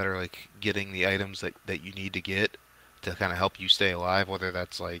team that are like getting the items that you need to get to kind of help you stay alive, whether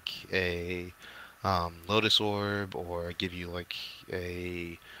that's like a Lotus Orb or give you like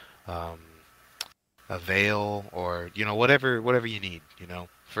a veil or whatever you need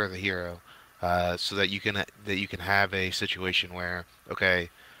for the hero, so that you can have a situation where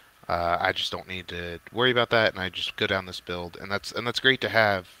I just don't need to worry about that, and I just go down this build, and that's great to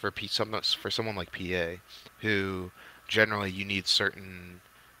have for someone like PA, who generally you need certain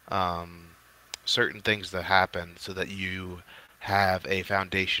things to happen so that you have a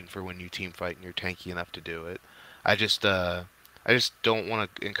foundation for when you team fight and you're tanky enough to do it. I just don't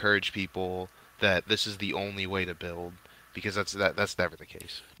want to encourage people that this is the only way to build, because that's never the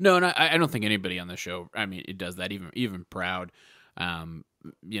case. No, and I don't think anybody on the show, I mean, it does that. Even Proud.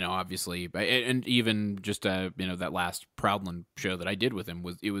 Obviously, and even just that last Proudland show that I did with him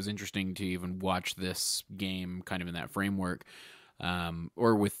was interesting to even watch this game kind of in that framework,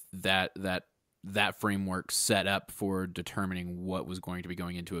 or with that framework set up for determining what was going to be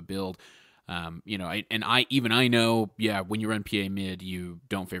going into a build. I know, when you run PA mid, you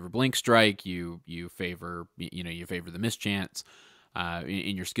don't favor Blink Strike, you favor the mischance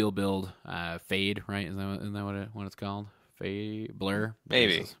in your skill build, Fade, right? Isn't that what it's called? Blur,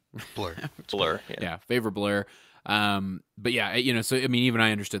 maybe Blur. Blur, favor Blur. But so I mean, even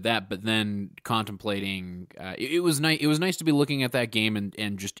I understood that, but then contemplating, it was nice. It was nice to be looking at that game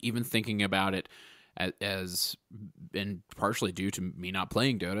and just even thinking about it as and partially due to me not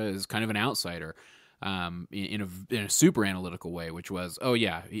playing Dota, as kind of an outsider, in a super analytical way, which was,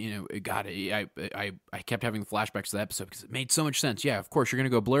 God, I kept having flashbacks to that episode because it made so much sense. Yeah, of course you're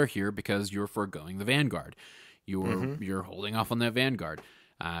going to go Blur here because you're foregoing the Vanguard. You're holding off on that Vanguard.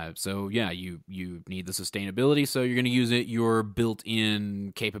 So yeah, you need the sustainability, so you're going to use your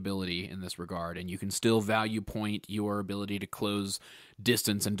built-in capability in this regard, and you can still value point your ability to close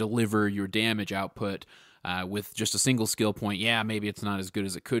distance and deliver your damage output with just a single skill point. Yeah, maybe it's not as good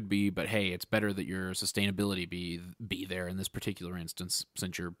as it could be, but hey, it's better that your sustainability be there in this particular instance,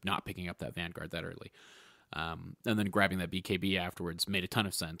 since you're not picking up that Vanguard that early. And then grabbing that BKB afterwards made a ton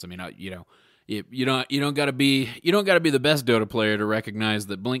of sense. I mean, you don't gotta be the best Dota player to recognize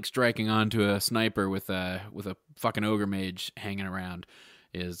that blink striking onto a sniper with a fucking ogre mage hanging around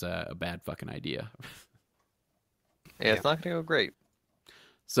is a bad fucking idea. Yeah, it's not gonna go great.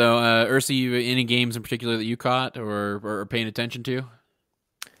 So, Ursi, any games in particular that you caught or are paying attention to?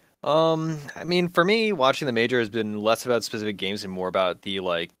 I mean, for me, watching the major has been less about specific games and more about the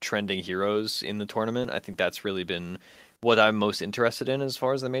like trending heroes in the tournament. I think that's really been what I'm most interested in as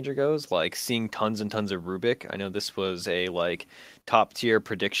far as the major goes. Like seeing tons and tons of Rubik. I know this was a like top tier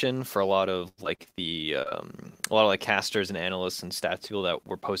prediction for a lot of like casters and analysts and stats people that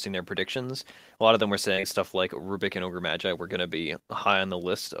were posting their predictions. A lot of them were saying stuff like Rubik and Ogre Magi were going to be high on the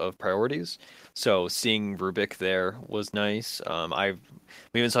list of priorities. So seeing Rubik there was nice.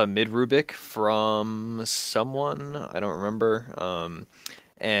 We even saw mid Rubik from someone, I don't remember.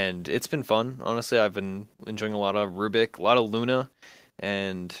 And it's been fun. Honestly, I've been enjoying a lot of Rubik, a lot of Luna,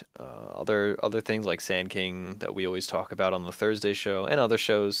 and other things like Sand King that we always talk about on the Thursday show and other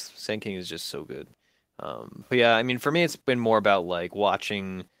shows. Sand King is just so good. But yeah, I mean, for me, it's been more about like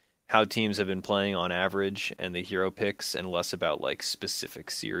watching how teams have been playing on average and the hero picks, and less about like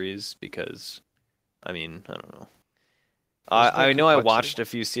specific series. Because, I mean, I don't know. I know I watched a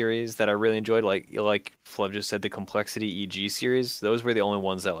few series that I really enjoyed, like Flubb just said, the Complexity EG series. Those were the only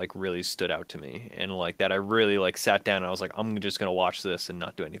ones that like really stood out to me, and like that I really like sat down and I was like, I'm just gonna watch this and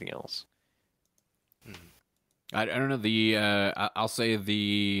not do anything else. I don't know, I'll say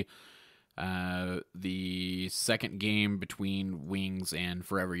the second game between Wings and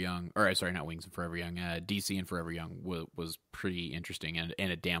Forever Young, or sorry, not Wings and Forever Young, DC and Forever Young was pretty interesting and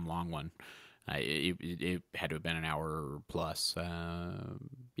a damn long one. It had to have been an hour plus.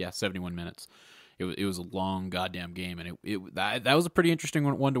 71 minutes. It was a long goddamn game, and that was a pretty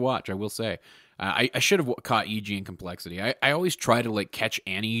interesting one to watch, I will say. I should have caught EG and Complexity. I always try to like catch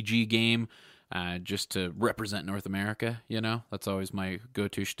an EG game just to represent North America. You know, that's always my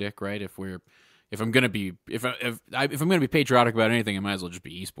go-to shtick, right? If I'm gonna be patriotic about anything, it might as well just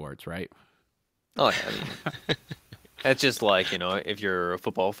be esports, right? Oh yeah, I mean, it's just like, you know, if you're a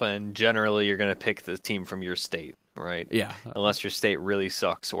football fan, generally you're going to pick the team from your state, right? Yeah. Unless your state really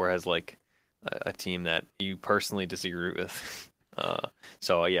sucks or has like a team that you personally disagree with.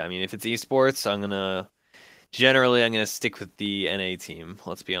 So yeah, I mean, if it's esports, I'm going to stick with the NA team,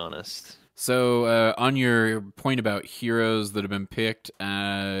 let's be honest. So on your point about heroes that have been picked,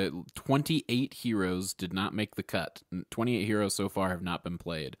 28 heroes did not make the cut. 28 heroes so far have not been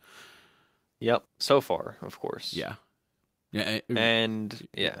played. Yep, so far, of course. Yeah. And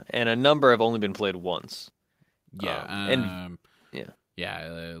a number have only been played once. Yeah.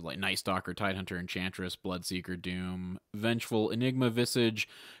 Like Night Stalker, Tidehunter, Enchantress, Bloodseeker, Doom, Vengeful, Enigma, Visage,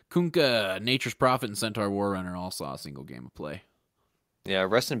 Kunkka, Nature's Prophet, and Centaur Warrunner all saw a single game of play. Yeah,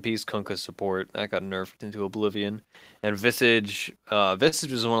 rest in peace, Kunkka's support. That got nerfed into oblivion. And Visage was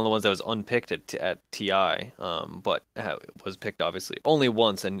one of the ones that was unpicked at TI, but it was picked obviously only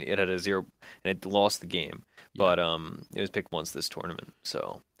once, and it had a 0, and it lost the game. Yeah. But it was picked once this tournament.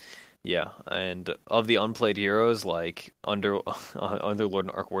 So yeah, and of the unplayed heroes, like Underlord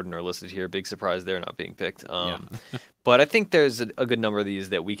and Arc Warden are listed here. Big surprise they're not being picked. But I think there's a good number of these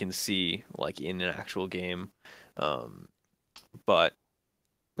that we can see like in an actual game. But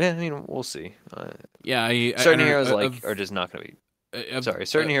yeah, I mean, we'll see. Certain heroes are just not going to be.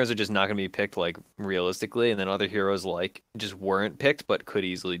 Certain heroes are just not going to be picked like realistically, and then other heroes like just weren't picked but could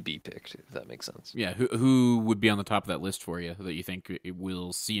easily be picked, if that makes sense. Yeah, who would be on the top of that list for you that you think it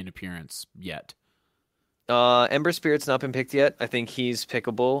will see an appearance yet? Ember Spirit's not been picked yet. I think he's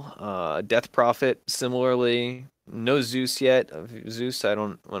pickable. Death Prophet similarly. No Zeus yet. Zeus, I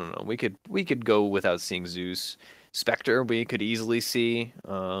don't know. We could go without seeing Zeus. Spectre, we could easily see.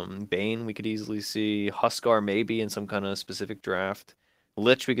 Bane, we could easily see. Huskar, maybe in some kind of specific draft.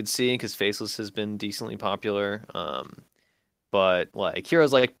 Lich, we could see because Faceless has been decently popular. But like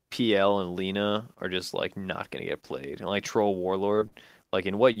heroes like PL and Lena are just like not gonna get played. And like Troll Warlord, like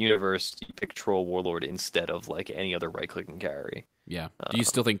in what universe do you pick Troll Warlord instead of like any other right-click and carry? Yeah. Do you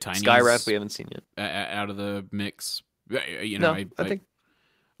still think Tiny Skywrath we haven't seen yet out of the mix? You know, no, I think.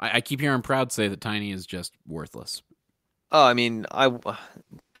 I keep hearing Proud say that Tiny is just worthless. Oh, I mean,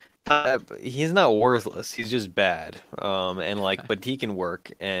 he's not worthless. He's just bad. But he can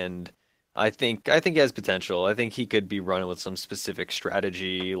work, and I think he has potential. I think he could be running with some specific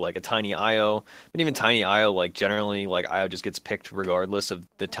strategy, like a tiny IO. But even tiny IO, like generally, like IO just gets picked regardless of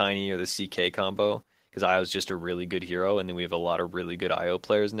the tiny or the CK combo, because IO is just a really good hero, and then we have a lot of really good IO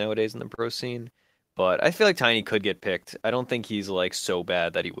players nowadays in the pro scene. But I feel like Tiny could get picked. I don't think he's like so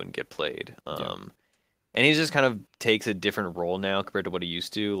bad that he wouldn't get played. Yeah. And he just kind of takes a different role now compared to what he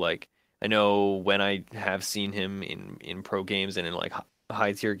used to. Like I know when I have seen him in pro games and in like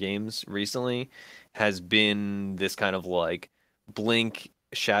high tier games recently, has been this kind of like Blink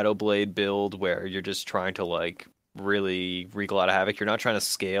Shadow Blade build where you're just trying to like really wreak a lot of havoc. You're not trying to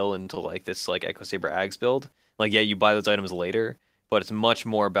scale into like this like Echo Saber Ags build. Like yeah, you buy those items later, but it's much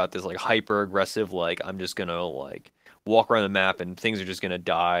more about this like hyper aggressive like I'm just gonna like walk around the map and things are just gonna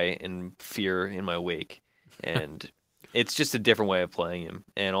die in fear in my wake. And it's just a different way of playing him.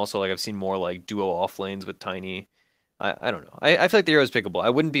 And also like I've seen more like duo off lanes with Tiny. I don't know. I feel like the hero is pickable. I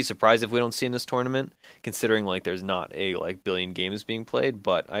wouldn't be surprised if we don't see in this tournament, considering like there's not a like billion games being played,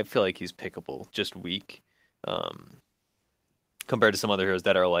 but I feel like he's pickable, just weak. Compared to some other heroes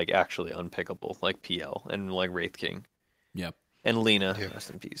that are like actually unpickable, like PL and like Wraith King. Yep. And Lena, Yeah.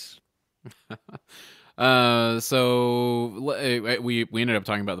 rest in peace. So we ended up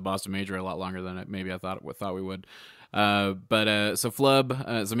talking about the Boston Major a lot longer than maybe I thought we would. So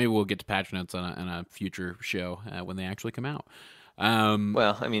Flubb, so maybe we'll get to patch notes on a future show when they actually come out.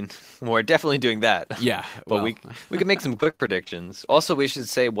 Well, I mean, we're definitely doing that. Yeah, but well, we can make some quick predictions. Also, we should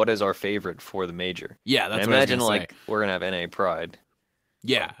say what is our favorite for the major. yeah, that's And what I I was imagine gonna like say. we're gonna have NA Pride.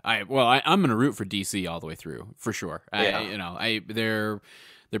 Yeah, I'm gonna root for DC all the way through for sure. Yeah.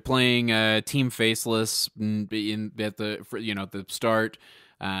 They're playing Team Faceless at the start.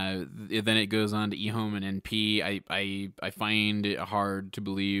 Then it goes on to eHome and NP. I find it hard to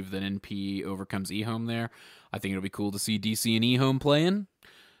believe that NP overcomes eHome there. I think it'll be cool to see DC and eHome playing.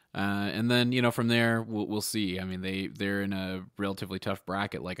 And then from there we'll see. I mean they're in a relatively tough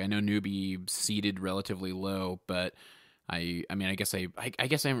bracket. Like I know Newbie seeded relatively low, but I guess I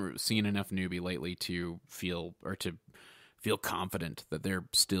haven't seen enough Newbie lately to feel confident that they're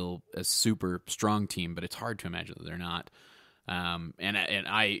still a super strong team. But it's hard to imagine that they're not. And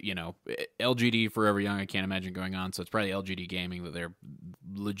I LGD Forever Young, I can't imagine going on. So it's probably LGD Gaming that they're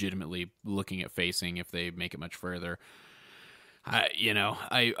legitimately looking at facing if they make it much further. I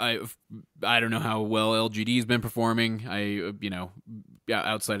don't know how well LGD's been performing.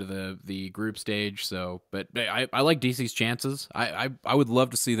 Outside of the group stage. So, but I like DC's chances. I would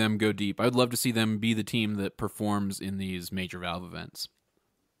love to see them go deep. I would love to see them be the team that performs in these major Valve events.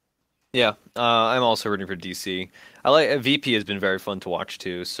 Yeah, I'm also rooting for DC. I like VP has been very fun to watch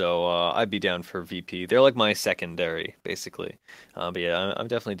too, so I'd be down for VP. They're like my secondary, basically. But yeah, I'm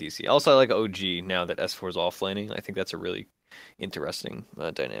definitely DC. Also, I like OG now that S4 is off laning. I think that's a really interesting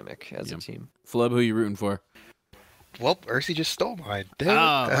dynamic as a team. Flubb, who you rooting for? Well, Ursi just stole mine. Dang it. Oh.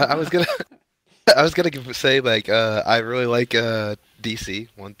 I was gonna, say like I really like DC.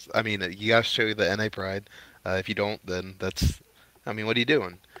 You gotta show the NA pride. If you don't, then that's. I mean, what are you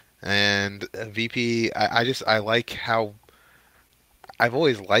doing? And VP, I like how I've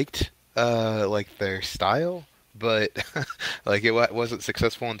always liked like their style, but like it wasn't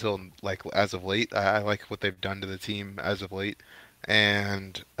successful until like as of late. I like what they've done to the team as of late,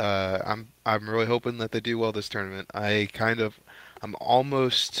 and I'm really hoping that they do well this tournament. They're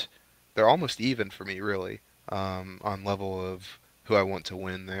almost even for me really on level of who I want to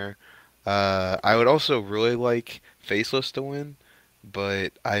win there. I would also really like Faceless to win.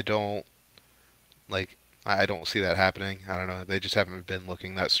 But I don't see that happening. I don't know. They just haven't been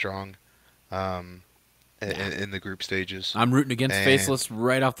looking that strong in the group stages. I'm rooting against Faceless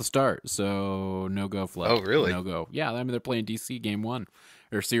right off the start, so no go Flubb. Oh, really? No go. Yeah, I mean they're playing DC Game 1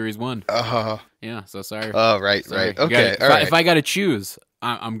 or Series 1. Yeah, so sorry. Oh, right. Sorry. Okay, If I got to choose,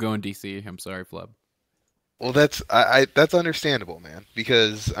 I'm going DC. I'm sorry, Flubb. Well, that's understandable, man.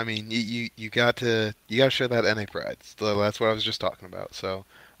 Because I mean, you got to show that NA pride. So that's what I was just talking about. So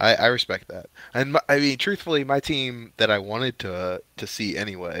I respect that. And I mean, truthfully, my team that I wanted to see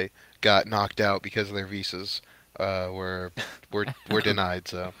anyway got knocked out because their visas were denied.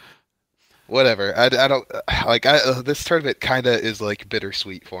 So whatever. I don't like. This tournament kind of is like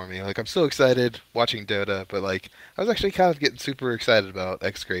bittersweet for me. Like I'm so excited watching Dota, but like I was actually kind of getting super excited about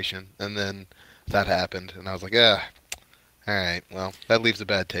Execration, and then that happened, and I was like, all right, well, that leaves a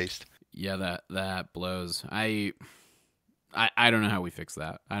bad taste. Yeah, that blows. I don't know how we fix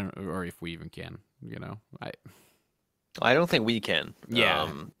that. Or if we even can. I don't think we can. Yeah.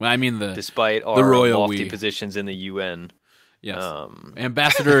 Well, I mean despite our the royal lofty we. positions in the UN. Yes.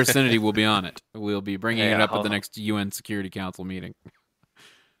 Ambassador Ursinity will be on it. We'll be bringing it up at the uh-huh. next UN Security Council meeting.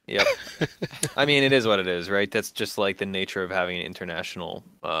 Yep. I mean, it is what it is, right? That's just like the nature of having an international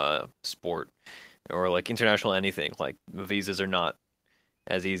sport or like international anything. Like visas are not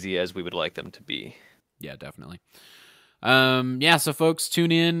as easy as we would like them to be. Yeah, definitely. Yeah, so folks,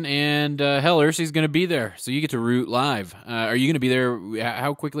 tune in, and hell, Ursi's going to be there, so you get to root live. Are you going to be there?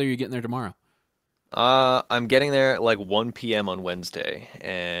 How quickly are you getting there tomorrow? I'm getting there at like 1 p.m. on Wednesday,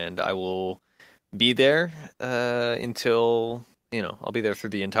 and I will be there until, I'll be there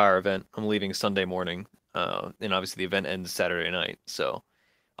through the entire event. I'm leaving Sunday morning, and obviously the event ends Saturday night, so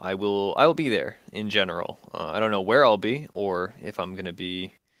I will be there in general. I don't know where I'll be or if I'm going to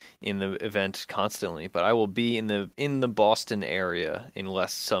be in the event constantly, but I will be in the Boston area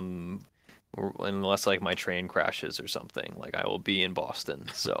unless like my train crashes or something. Like I will be in Boston,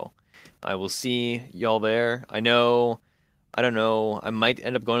 so I will see y'all there. I don't know. I might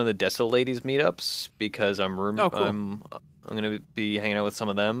end up going to the Deso Ladies meetups because Oh, cool. I'm gonna be hanging out with some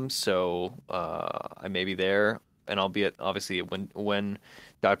of them. So I may be there, and I'll be at obviously when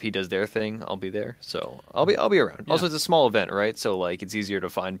DotP does their thing, I'll be there. So I'll be around. Yeah. Also, it's a small event, right? So like it's easier to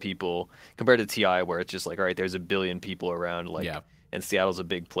find people compared to TI where it's just like, all right, there's a billion people around. Like, Yeah. and Seattle's a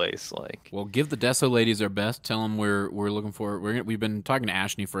big place. Like, Well, give the Deso ladies our best. Tell them we're looking for. We've been talking to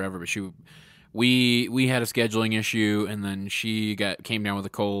Ashney forever, but we had a scheduling issue, and then she came down with a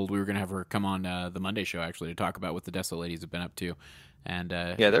cold. We were gonna have her come on the Monday show actually to talk about what the Deso ladies have been up to, and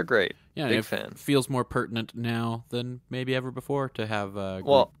yeah, they're great. yeah, Big it fan. feels more pertinent now than maybe ever before to have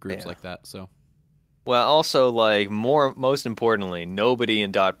groups yeah. like that. So Well, also, like, most importantly, nobody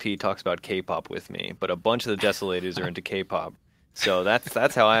in .p talks about K-pop with me, but a bunch of the Desolators are into K-pop. So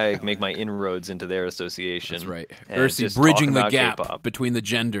that's how I make my inroads into their association. that's right. And Ursi just bridging talking the about gap K-pop. between the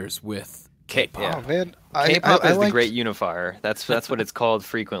genders with K-pop. Yeah. Oh man, K-pop I is the liked, great unifier. That's what it's called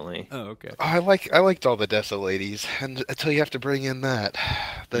frequently. Oh, okay. I liked all the Deso ladies, and until you have to bring in that,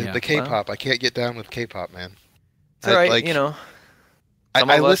 Yeah. the K-pop, I can't get down with K-pop, man. It's all right, Like, Some I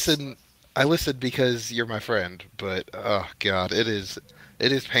of us- listen. I listen because you're my friend, but oh god, it is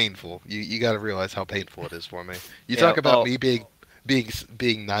painful. You got to realize how painful it is for me. You Yeah, talk about oh. me being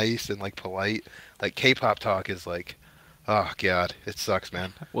nice and like polite. Like K-pop talk is like, oh god, it sucks,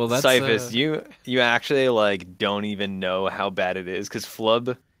 man. Well, that's Cyphus, you actually like don't even know how bad it is because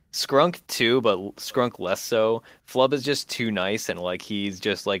Flubb, Skrunk too, but Skrunk less so. Flubb is just too nice and like he's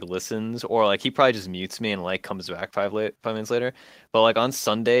just like listens or like he probably just mutes me and like comes back 5 minutes later. But like on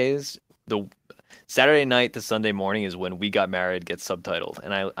Sundays, the Saturday night to Sunday morning is when We Got Married gets subtitled,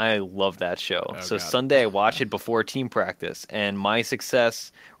 and I love that show. Oh, So God. Sunday I watch it before team practice, and my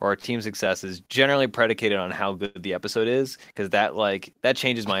success or our team success is generally predicated on how good the episode is, because that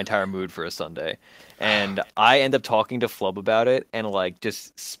changes my entire mood for a Sunday. And I end up talking to Flubb about it and like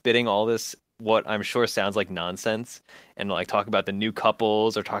just spitting all this what I'm sure sounds like nonsense and like talk about the new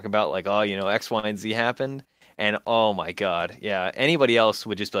couples or talk about like, oh, X, Y, and Z happened. And oh my God, yeah, anybody else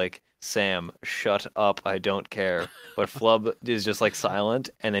would just be like, Sam, shut up, I don't care. But Flubb is just like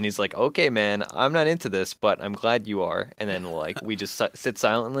silent, and then he's like, okay, man, I'm not into this, but I'm glad you are. And then like we just sit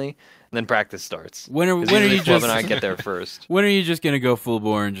silently, and then practice starts. when are 'Cause you usually Flubb just and I get there first. when are you just gonna go full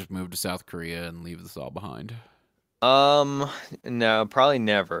bore and just move to South Korea and leave this all behind? No, probably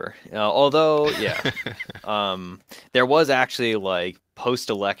never. Although, yeah, there was actually like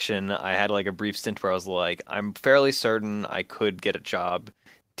post-election, I had like a brief stint where I was like, I'm fairly certain I could get a job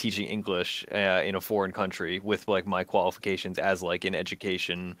teaching English in a foreign country with like my qualifications as like an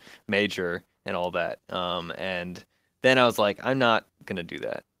education major and all that. And then I was like, I'm not gonna do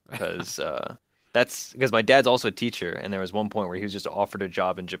that because that's because my dad's also a teacher, and there was one point where he was just offered a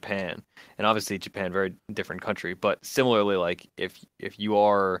job in Japan, and obviously Japan, very different country, but similarly, like if you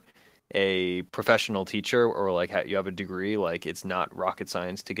are a professional teacher or like you have a degree, like it's not rocket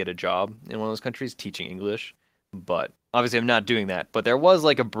science to get a job in one of those countries teaching English. But obviously, I'm not doing that. But there was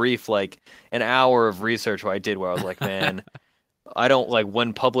like a brief, like an hour of research where I was like, man, I don't like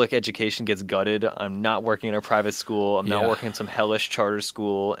when public education gets gutted. I'm not working in a private school. I'm not Yeah. working in some hellish charter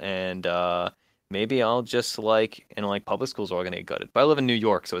school, and maybe I'll just like public schools are all gonna get gutted. But I live in New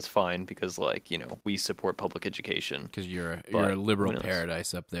York, so it's fine because like we support public education. Because you're a But liberal who knows?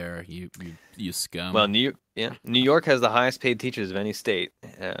 paradise up there. You scum. Well, New York has the highest paid teachers of any state.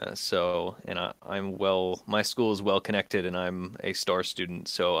 My school is well connected, and I'm a star student,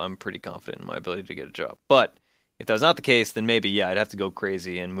 so I'm pretty confident in my ability to get a job. But if that was not the case, then maybe yeah, I'd have to go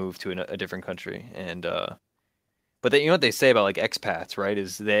crazy and move to a different country. And but you know what they say about like expats, right?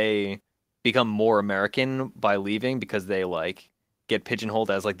 Is they become more American by leaving because they like get pigeonholed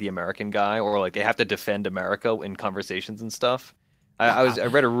as like the American guy, or like they have to defend America in conversations and stuff. I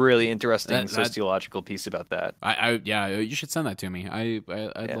read a really interesting sociological piece about that. Yeah, you should send that to me. I'd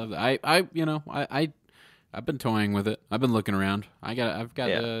love that. I've been toying with it. I've been looking around. I got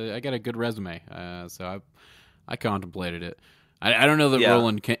a good resume. So I contemplated it. I don't know that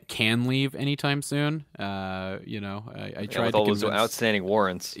Roland can leave anytime soon. I tried with all those outstanding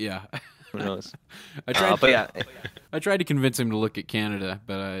warrants. Yeah. Who knows? I tried to convince him to look at Canada,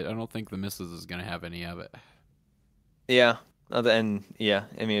 but I don't think the missus is going to have any of it. Yeah. And yeah,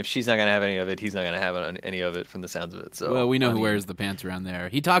 I mean, if she's not going to have any of it, he's not going to have any of it from the sounds of it. So, well, we know who wears the pants around there.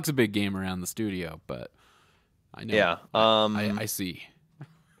 He talks a big game around the studio, but I know. Yeah. I see.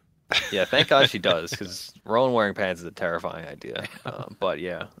 Yeah, thank God she does, because Roland wearing pants is a terrifying idea. But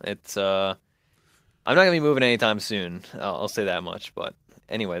yeah, it's I'm not gonna be moving anytime soon. I'll say that much. But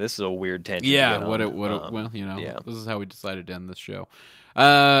anyway, this is a weird tangent. Yeah, this is how we decided to end this show.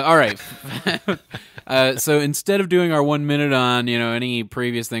 All right. So instead of doing our 1 minute on any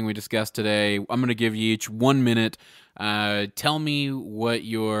previous thing we discussed today, I'm going to give you each 1 minute. Tell me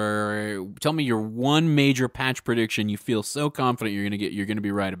your one major patch prediction you feel so confident you're going to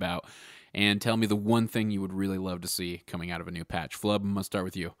be right about, and tell me the one thing you would really love to see coming out of a new patch. Flubb, I'm gonna start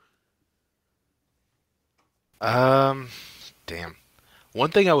with you. Damn.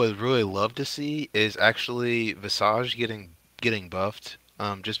 One thing I would really love to see is actually Visage getting buffed.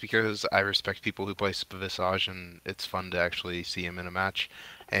 Just because I respect people who play Visage, and it's fun to actually see him in a match.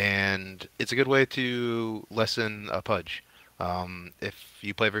 And it's a good way to lessen a pudge. If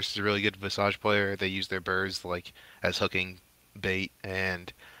you play versus a really good Visage player, they use their birds as hooking bait,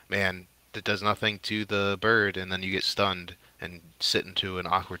 and man, it does nothing to the bird, and then you get stunned and sit into an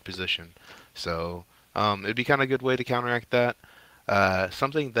awkward position. So it'd be kind of a good way to counteract that.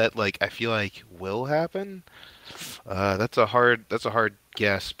 Something that I feel like will happen. That's a hard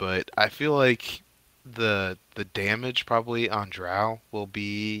guess, but I feel like the damage probably on Drow will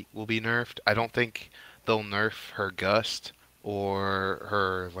be nerfed. I don't think they'll nerf her gust or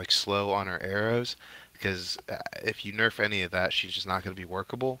her slow on her arrows, because if you nerf any of that, she's just not going to be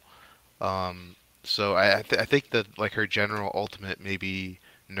workable. So I think that her general ultimate may be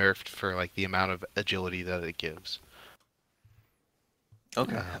nerfed for the amount of agility that it gives.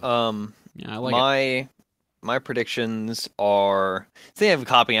 Okay. Yeah, I like my predictions are. Say I'm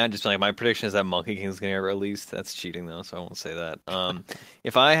copying out. Just my prediction is that Monkey King's gonna get released. That's cheating though, so I won't say that.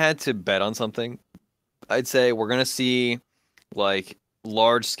 If I had to bet on something, I'd say we're gonna see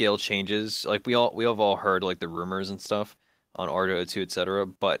large scale changes. We have all heard the rumors and stuff on Ardo 2, etc.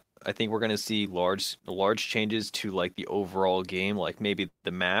 But I think we're gonna see large changes to the overall game, maybe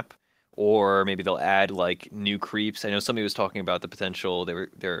the map, or maybe they'll add new creeps. I know somebody was talking about the potential.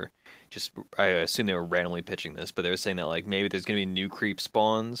 I assume they were randomly pitching this, but they were saying that maybe there's gonna be new creep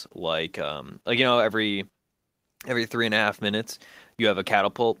spawns, every 3.5 minutes you have a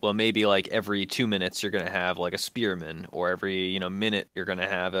catapult. Well, maybe every 2 minutes you're gonna have a spearman, or every minute you're gonna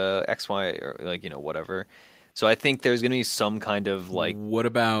have a XY, or whatever. So I think there's gonna be some kind of what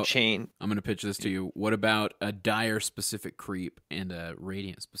about chain. I'm gonna pitch this to you. What about a dire specific creep and a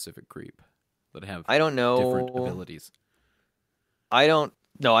radiant specific creep that have different abilities? I don't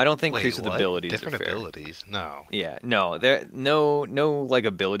think creeps with abilities different are fair. Abilities? No. Yeah, no, there no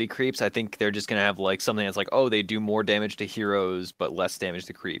ability creeps. I think they're just gonna have something that's they do more damage to heroes but less damage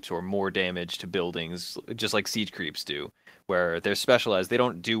to creeps, or more damage to buildings, just like siege creeps do, where they're specialized. They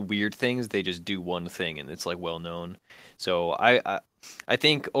don't do weird things. They just do one thing, and it's well known. So I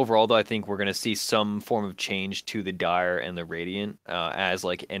think overall though, I think we're gonna see some form of change to the Dire and the Radiant as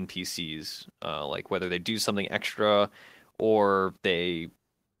NPCs, whether they do something extra or they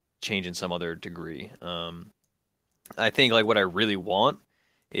change in some other degree. I think what I really want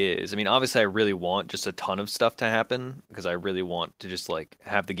is, obviously I really want just a ton of stuff to happen, because I really want to just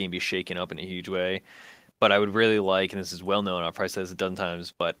have the game be shaken up in a huge way. But I would really and this is well known, I've probably said this a dozen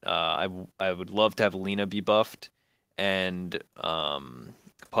times, but I would love to have Lina be buffed, and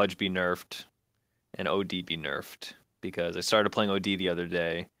Pudge be nerfed, and OD be nerfed, because I started playing OD the other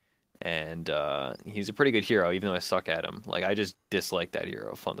day, and he's a pretty good hero, even though I suck at him. I just dislike that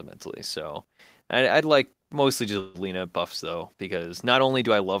hero fundamentally. So I'd mostly just Lina buffs though, because not only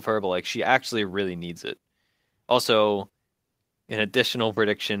do I love her, but she actually really needs it. Also, an additional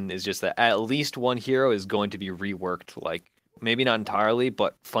prediction is just that at least one hero is going to be reworked, maybe not entirely,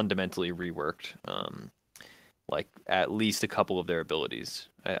 but fundamentally reworked. At least a couple of their abilities.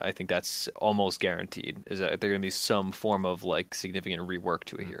 I think that's almost guaranteed, is that there going to be some form of significant rework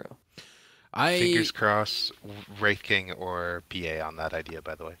to a hero. Fingers crossed, Wraith King or PA on that idea,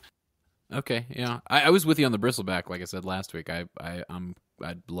 by the way. Okay, yeah, I was with you on the bristleback, like I said last week. I'd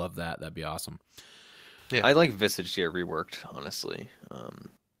love that. That'd be awesome. Yeah. I'd like Visage to get reworked, honestly.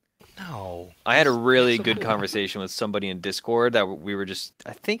 No. I had a really So good cool. conversation with somebody in Discord that we were just,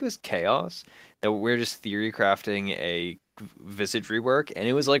 I think it was Chaos, that we were just theory crafting a Visage rework, and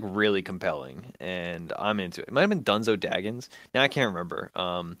it was like really compelling, and I'm into it. It might have been Dunzo Daggins. Now I can't remember.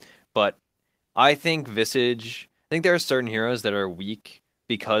 But I think Visage, I think there are certain heroes that are weak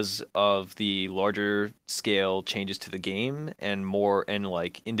because of the larger scale changes to the game and more and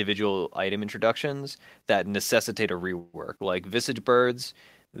like individual item introductions that necessitate a rework. Like Visage Birds,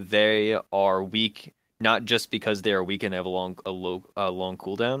 they are weak not just because they are weak and have a long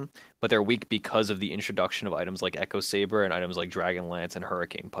cooldown, but they're weak because of the introduction of items like Echo Saber and items like Dragon Lance and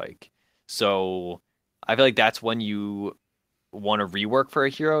Hurricane Pike. So I feel like that's when you want to rework for a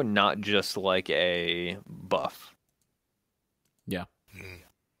hero, not just like a buff. Yeah. Mm.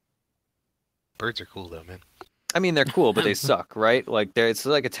 Birds are cool though, man. I mean, they're cool, but they suck, right? Like, it's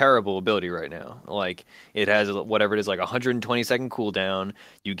like a terrible ability right now. Like, it has whatever it is, like 120-second cooldown.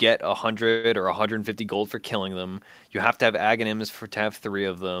 You get 100 or 150 gold for killing them. You have to have Aghanims to have 3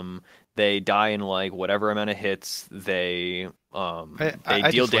 of them. They die in like whatever amount of hits. They deal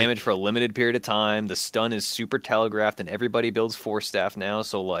just like- damage for a limited period of time. The stun is super telegraphed, and everybody builds Force Staff now,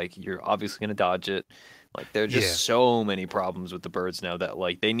 so like you're obviously gonna dodge it. Like, there are just Yeah. so many problems with the birds now that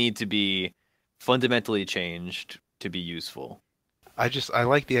like they need to be fundamentally changed to be useful. I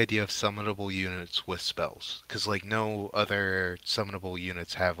like the idea of summonable units with spells, because like no other summonable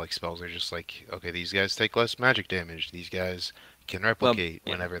units have like spells. They're just like, okay, these guys take less magic damage. These guys can replicate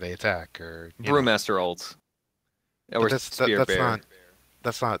yeah. whenever they attack, or you know. Brewmaster ult. Or But Spear Bear.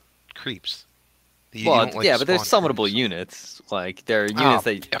 that's not creeps. You Well, don't, like, yeah, but they're spawn summonable creeps. units. Like, they're units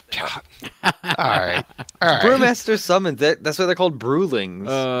that... All right, all right. Brewmaster summons, that's why they're called Brewlings.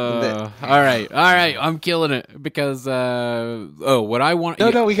 All right. I'm killing it because what I want.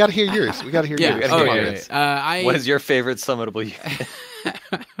 No, we gotta hear yours. We gotta hear Yeah. yours. gotta Come hear on, yours. guys. What is your favorite summonable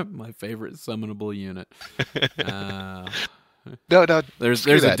unit? My favorite summonable unit. No, There's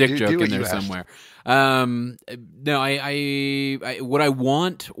screw a that. dick Do joke what in there you asked. somewhere. No, I what I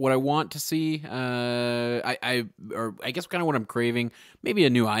want to see. I guess kind of what I'm craving. Maybe a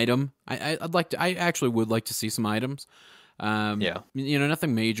new item. I actually would like to see some items. Yeah.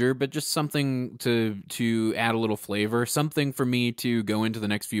 Nothing major, but just something to add a little flavor. Something for me to go into the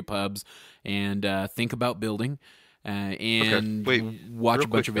next few pubs and think about building. And Wait, watch real a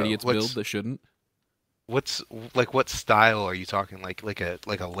bunch quick, of though. idiots build that shouldn't. What style are you talking? Like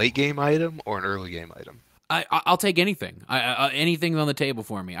a late game item or an early game item? I'll take anything. Anything's on the table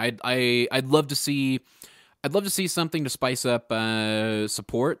for me. I'd love to see. I'd love to see something to spice up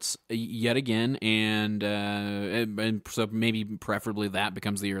supports yet again, and so maybe preferably that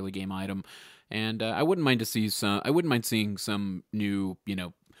becomes the early game item. And I wouldn't mind seeing some new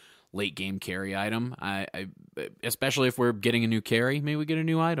late game carry item. I especially if we're getting a new carry, maybe we get a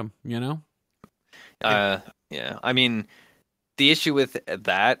new item. Yeah. I mean, the issue with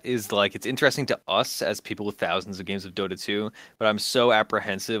that is like it's interesting to us as people with thousands of games of Dota 2, but I'm so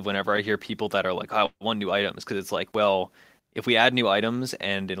apprehensive whenever I hear people that are like, "Oh, I want new items," because it's like, well, if we add new items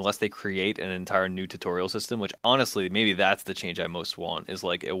and unless they create an entire new tutorial system, which honestly, maybe that's the change I most want, is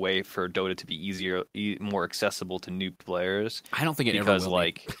like a way for Dota to be easier, more accessible to new players. I don't think it Because ever will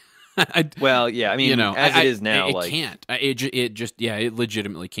like, be. well, yeah, I mean, as it is now, it like, can't. It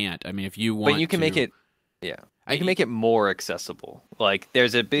legitimately can't. I mean, if you want, but you can make it, yeah. You can make it more accessible. Like,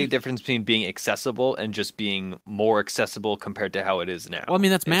 there's a big difference between being accessible and just being more accessible compared to how it is now. Well, I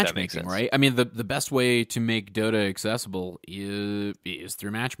mean, that's if that makes matchmaking, sense. right? I mean, the best way to make Dota accessible is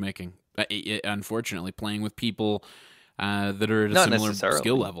through matchmaking. Unfortunately, playing with people that are at a Not similar necessarily.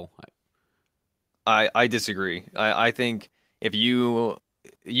 skill level. I disagree. I think if you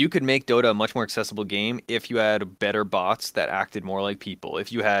could make Dota a much more accessible game if you had better bots that acted more like people.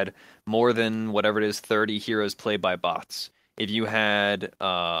 If you had more than whatever it is, 30 heroes played by bots. If you had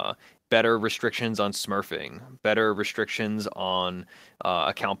better restrictions on smurfing, better restrictions on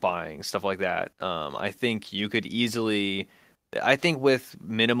account buying, stuff like that. I think you could easily. I think with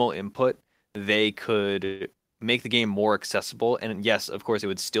minimal input, they could make the game more accessible. And yes, of course, it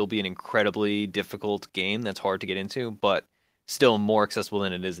would still be an incredibly difficult game that's hard to get into, but still more accessible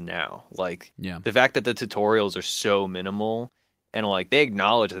than it is now. Like, Yeah. the fact that the tutorials are so minimal and like they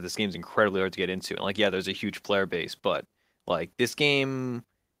acknowledge that this game's incredibly hard to get into. And like, yeah, there's a huge player base, but like this game,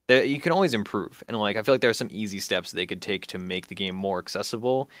 you can always improve. And like, I feel like there are some easy steps they could take to make the game more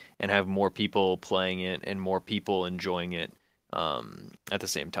accessible and have more people playing it and more people enjoying it at the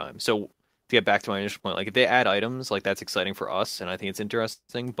same time. So to get back to my initial point, like if they add items, like that's exciting for us and I think it's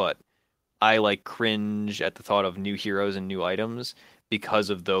interesting, but I like cringe at the thought of new heroes and new items because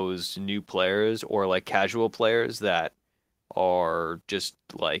of those new players or like casual players that are just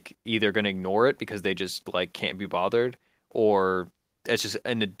like either going to ignore it because they just like can't be bothered, or it's just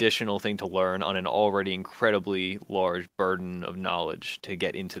an additional thing to learn on an already incredibly large burden of knowledge to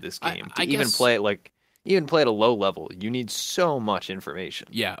get into this game. I even guess... play it like even play at a low level, you need so much information.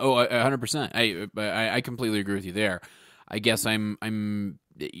 Yeah. Oh, 100%. I completely agree with you there. I guess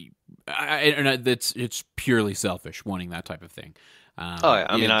it's purely selfish wanting that type of thing. Oh, yeah.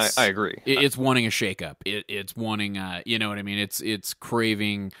 I mean, I agree. It's wanting a shakeup. It's wanting, you know what I mean? It's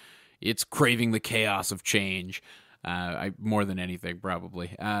craving the chaos of change. More than anything,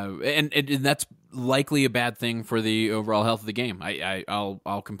 probably. And that's likely a bad thing for the overall health of the game.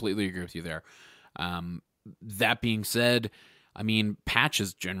 I'll completely agree with you there. That being said, I mean,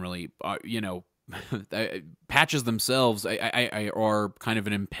 patches generally, patches themselves are kind of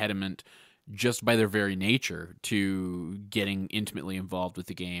an impediment just by their very nature to getting intimately involved with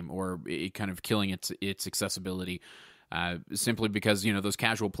the game, or it kind of killing its accessibility. Simply because, those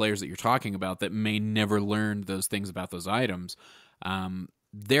casual players that you're talking about that may never learn those things about those items,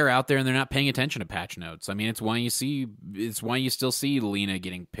 they're out there and they're not paying attention to patch notes. I mean, it's why you still see Lena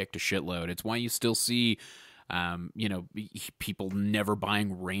getting picked a shitload. It's why you still see, people never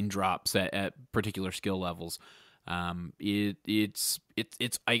buying raindrops at particular skill levels. I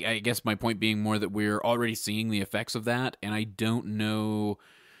guess my point being more that we're already seeing the effects of that, and I don't know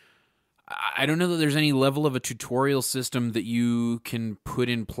that there's any level of a tutorial system that you can put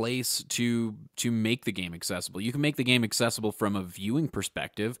in place to make the game accessible. You can make the game accessible from a viewing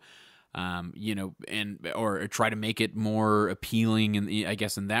perspective, or try to make it more appealing, and I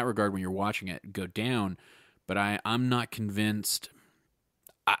guess in that regard when you're watching it go down. But I'm not convinced.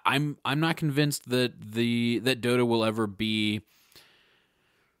 I'm not convinced that Dota will ever be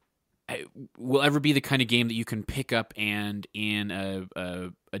the kind of game that you can pick up and in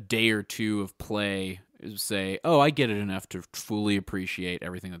a day or two of play say, oh, I get it enough to fully appreciate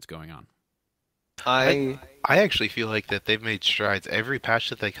everything that's going on. I actually feel like that they've made strides. Every patch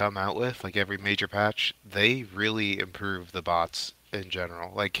that they come out with, like every major patch, they really improve the bots in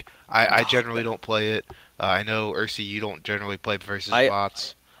general. Like, I generally don't play it. I know, Ursi, you don't generally play versus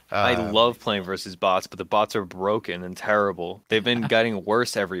bots. I love playing versus bots, but the bots are broken and terrible. They've been getting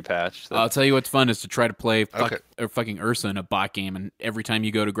worse every patch. I'll tell you what's fun is to try to play fucking Ursa in a bot game, and every time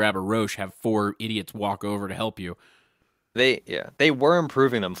you go to grab a Roche, have 4 idiots walk over to help you. They were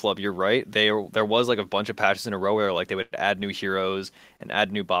improving them, Flubb. You're right. There was like a bunch of patches in a row where like they would add new heroes and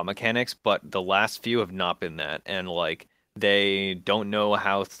add new bot mechanics, but the last few have not been that. And like they don't know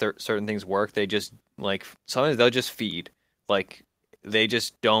how certain things work. They just like sometimes they'll just feed. Like they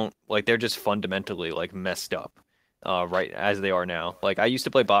just don't, like they're just fundamentally like messed up, right as they are now. Like I used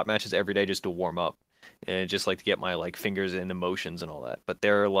to play bot matches every day just to warm up and just like to get my like fingers in the motions and all that. But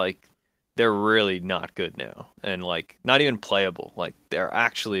they're really not good now, and like not even playable. Like they're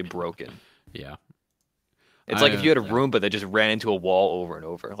actually broken. Yeah. It's like if you had a Roomba that just ran into a wall over and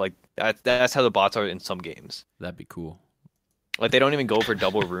over. Like that's how the bots are in some games. That'd be cool. Like they don't even go for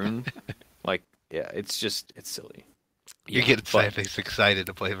double rune. Like yeah, it's silly. You're getting Cyphus excited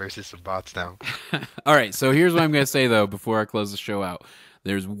to play versus some bots now. All right, so here's what I'm going to say, though, before I close the show out.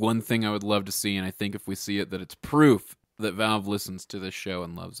 There's one thing I would love to see, and I think if we see it, that it's proof that Valve listens to this show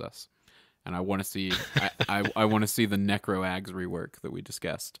and loves us. And I want to see I want to see the Necro Ags rework that we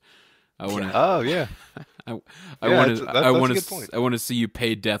discussed. I want to see you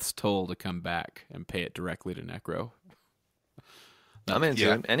pay Death's Toll to come back and pay it directly to Necro. I'm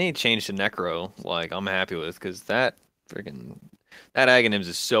into it. Any change to Necro, like I'm happy with, because that Aghanims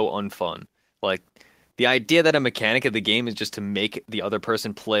is so unfun. Like the idea that a mechanic of the game is just to make the other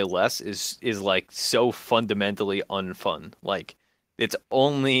person play less is like so fundamentally unfun. Like its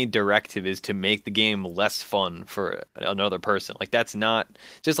only directive is to make the game less fun for another person. Like that's not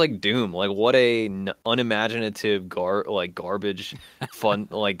just like Doom. Like what a unimaginative garbage fun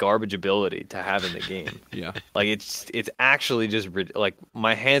garbage ability to have in the game. Yeah. Like it's actually just like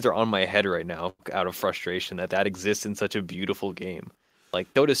my hands are on my head right now out of frustration that exists in such a beautiful game.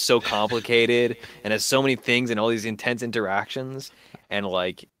 Like Dota's so complicated and has so many things and all these intense interactions, and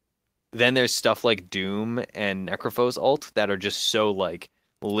like then there's stuff like Doom and Necrophos ult that are just so like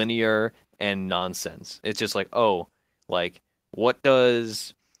linear and nonsense. It's just like, oh, like what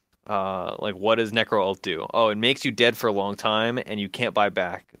does Necro ult do? Oh, it makes you dead for a long time and you can't buy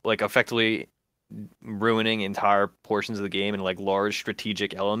back, like effectively ruining entire portions of the game and like large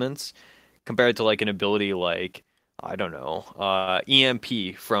strategic elements, compared to like an ability like I don't know,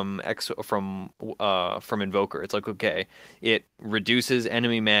 EMP from Invoker. It's like, okay, it reduces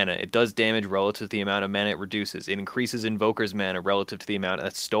enemy mana. It does damage relative to the amount of mana it reduces. It increases Invoker's mana relative to the amount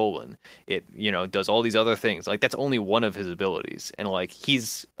that's stolen. It, does all these other things. Like, that's only one of his abilities. And like,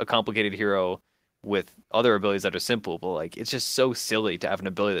 he's a complicated hero with other abilities that are simple, but like, it's just so silly to have an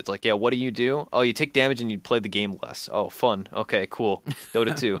ability that's like, yeah, what do? Oh, you take damage and you play the game less. Oh, fun. Okay, cool.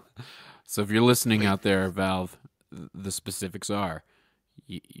 Dota 2. So if you're listening out there, Valve, the specifics are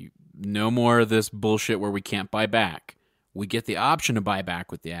no more of this bullshit where we can't buy back. We get the option to buy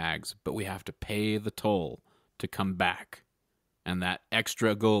back with the Ags, but we have to pay the toll to come back. And that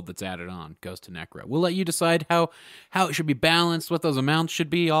extra gold that's added on goes to Necro. We'll let you decide how it should be balanced, what those amounts should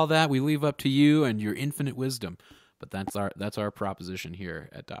be, all that. We leave up to you and your infinite wisdom. But that's our proposition here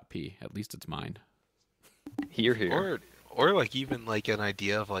at .p. At least it's mine. Here. Or like even like an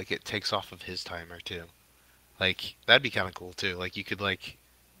idea of like it takes off of his timer too. Like, that'd be kind of cool, too. Like, you could, like,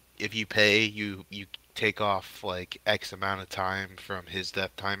 if you pay, you take off, like, X amount of time from his death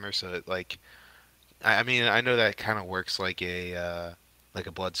timer, so it, like, I mean, I know that kind of works like a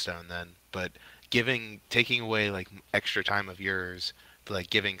Bloodstone then, but taking away, like, extra time of yours, like,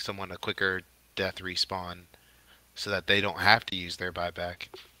 giving someone a quicker death respawn so that they don't have to use their buyback,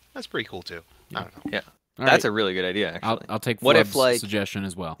 that's pretty cool, too. I don't know. Yeah. That's a really good idea, actually. I'll take Flubb's suggestion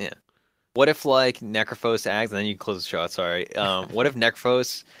as well. Yeah. What if, like, Necrophos Ags, and then you can close the show out, sorry. What if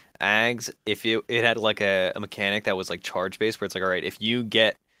Necrophos Ags, if it had, like, a mechanic that was, like, charge-based, where it's like, all right, if you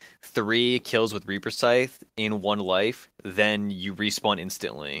get 3 kills with Reaper Scythe in 1 life, then you respawn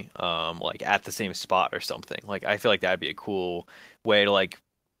instantly, like, at the same spot or something. Like, I feel like that'd be a cool way to, like,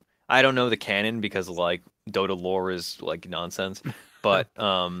 I don't know the canon, because, like, Dota lore is, like, nonsense. But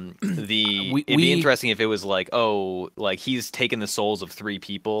it'd be interesting if it was like, oh, like he's taken the souls of 3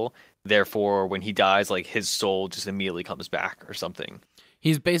 people, therefore when he dies, like his soul just immediately comes back or something.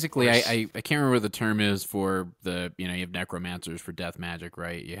 He's basically I can't remember what the term is for the you have necromancers for death magic,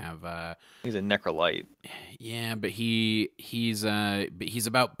 right? You have he's a necrolyte. Yeah, but he's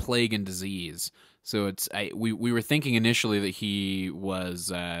about plague and disease. So we were thinking initially that he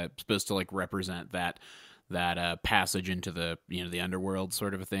was supposed to like represent that passage into the the underworld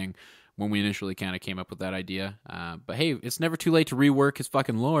sort of a thing when we initially kind of came up with that idea. But hey, it's never too late to rework his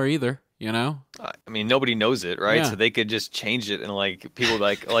fucking lore either, I mean, nobody knows it, right? Yeah. So they could just change it, and like people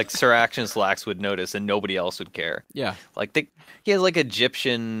like Sir Action Slacks would notice, and nobody else would care. Yeah, like he has like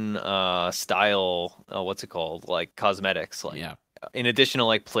Egyptian style, what's it called? Like cosmetics, like yeah. In addition to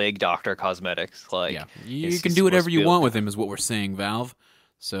like Plague Doctor cosmetics, like yeah, you can do whatever you want with him, is what we're saying, Valve.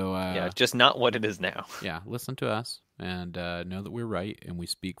 So yeah, just not what it is now. Yeah, listen to us and know that we're right and we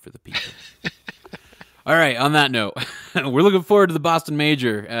speak for the people. All right, on that note, we're looking forward to the Boston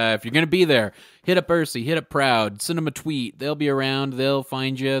Major. If you're going to be there, hit up Ursi, hit up Proud, send them a tweet. They'll be around. They'll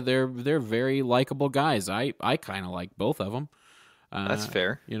find you. They're very likable guys. I kind of like both of them. That's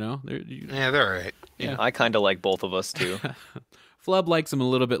fair. Yeah, they're all right. Yeah, I kind of like both of us too. Flubb likes them a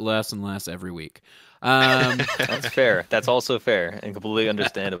little bit less and less every week. That's fair. That's also fair and completely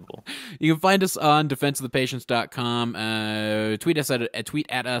understandable. You can find us on defenseofthepatients.com. Tweet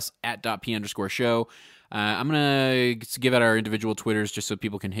at us at .p_show. I'm going to give out our individual Twitters just so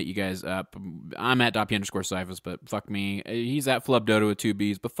people can hit you guys up. I'm at .p_Cyphus, but fuck me. He's at FlubbDota with 2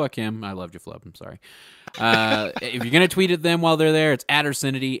 B's, but fuck him. I loved you, Flubb. I'm sorry. If you're going to tweet at them while they're there, it's at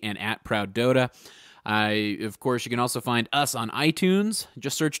Ursinity and at ProudDota. Of course, you can also find us on iTunes.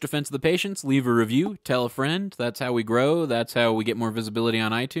 Just search Defense of the Patients, leave a review, tell a friend. That's how we grow. That's how we get more visibility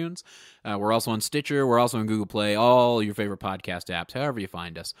on iTunes. We're also on Stitcher. We're also on Google Play, all your favorite podcast apps, however you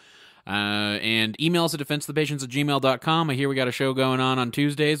find us. And email us at defenseofthepatients@gmail.com. I hear we got a show going on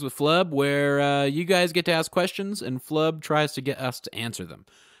Tuesdays with Flubb where you guys get to ask questions and Flubb tries to get us to answer them.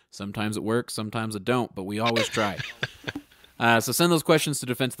 Sometimes it works, sometimes it don't, but we always try. So send those questions to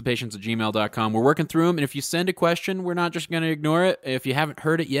defenseofthepatients@gmail.com. We're working through them, and if you send a question, we're not just going to ignore it. If you haven't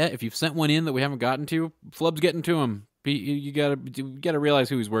heard it yet, if you've sent one in that we haven't gotten to, Flubb's getting to them. You gotta realize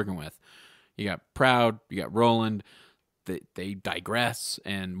who he's working with. You got Proud, you got Roland. They digress,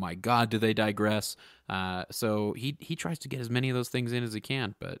 and my God, do they digress. So he tries to get as many of those things in as he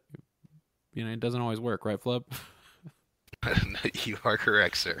can, but it doesn't always work, right, Flubb? You are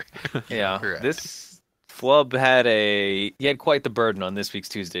correct, sir. Yeah, correct. This Flubb had quite the burden on this week's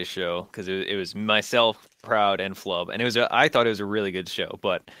Tuesday show because it was myself, Proud, and Flubb, and I thought it was a really good show.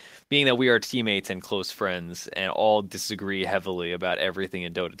 But being that we are teammates and close friends and all disagree heavily about everything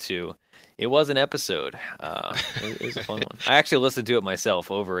in Dota 2, it was an episode. It was a fun one. I actually listened to it myself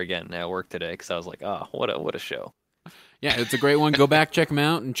over again at work today because I was like, what a show. Yeah, it's a great one. Go back, check them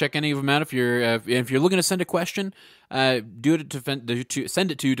out, and check any of them out. If you're looking to send a question, do it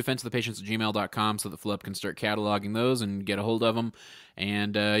send it to defenseofthepatients@gmail.com so that Flubb can start cataloging those and get a hold of them.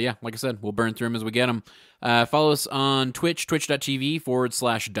 And like I said, we'll burn through them as we get them. Follow us on Twitch,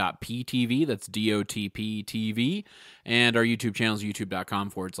 twitch.tv/.ptv. That's DOTP TV. And our YouTube channel is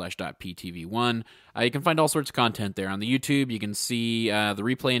youtube.com/.ptv1. You can find all sorts of content there. On the YouTube, you can see the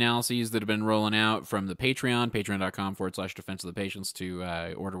replay analyses that have been rolling out from the patreon.com/defenseofthepatients to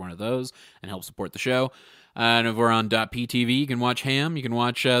order one of those and help support the show. And if we're on .ptv, you can watch Ham. You can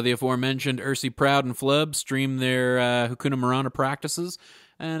watch the aforementioned Ursi Proud and Flubb stream their Hakuna Marana practices.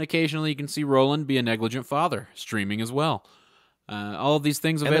 And occasionally you can see Roland be a negligent father, streaming as well. All of these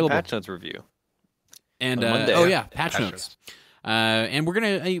things available. And the patch notes review. And patch notes. And we're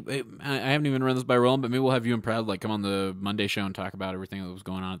gonna. I haven't even run this by Roland, but maybe we'll have you and Proud come on the Monday show and talk about everything that was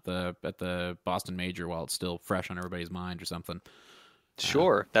going on at the Boston Major while it's still fresh on everybody's mind or something.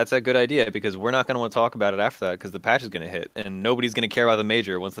 Sure, that's a good idea because we're not going to want to talk about it after that because the patch is going to hit and nobody's going to care about the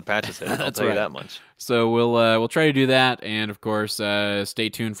major once the patch is hit. I'll tell you that much. So we'll try to do that, and of course, stay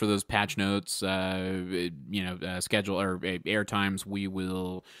tuned for those patch notes. Schedule or air times.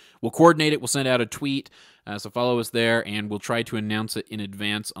 We'll coordinate it. We'll send out a tweet. So follow us there, and we'll try to announce it in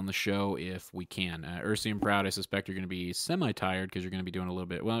advance on the show if we can. Ursi and Proud, I suspect you're going to be semi-tired because you're going to be doing a little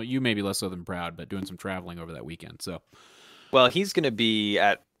bit. Well, you maybe less so than Proud, but doing some traveling over that weekend. So. Well, he's going to be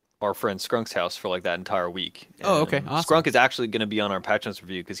at our friend Skrunk's house for that entire week. Okay. Awesome. Skrunk is actually going to be on our patch notes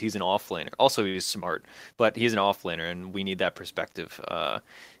review because he's an offlaner. Also, he's smart, but he's an offlaner, and we need that perspective. Proud's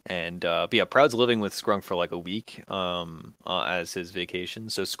living with Skrunk for a week as his vacation.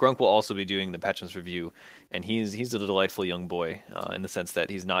 So Skrunk will also be doing the patch notes review, and he's a delightful young boy in the sense that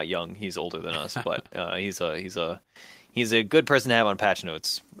he's not young, he's older than us, but he's a good person to have on patch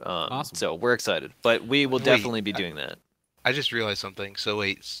notes. Awesome. So we're excited, but we will definitely be doing that. I just realized something. So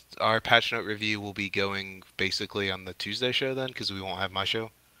wait, our patch note review will be going basically on the Tuesday show then, because we won't have my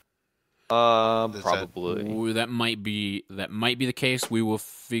show. Probably. That might be the case. We will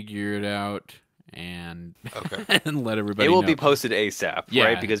figure it out and and let everybody know. It will be posted ASAP,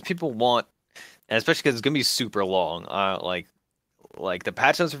 right? Because people want, and especially because it's gonna be super long. Like the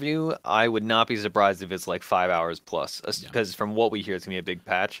patch notes review, I would not be surprised if it's 5 hours plus, because from what we hear, it's gonna be a big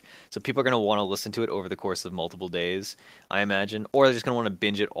patch. So people are gonna want to listen to it over the course of multiple days, I imagine, or they're just gonna want to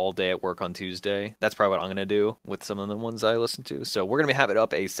binge it all day at work on Tuesday. That's probably what I'm gonna do with some of the ones I listen to. So we're gonna have it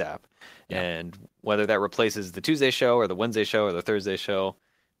up ASAP, and whether that replaces the Tuesday show or the Wednesday show or the Thursday show,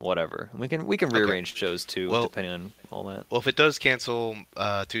 whatever, we can rearrange shows too, depending on all that. Well, if it does cancel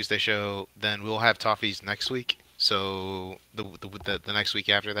Tuesday show, then we'll have Toffees next week. So the next week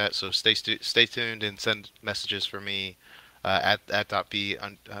after that. So stay tuned and send messages for me at .b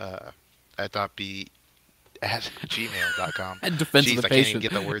at gmail.com. At Defense of the Patients.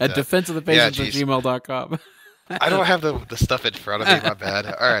 At defenseofthepatients@gmail.com. I don't have the stuff in front of me. My bad.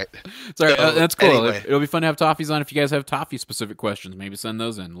 All right. Sorry, that's cool. Anyway. It'll be fun to have Toffees on. If you guys have Toffee-specific questions, maybe send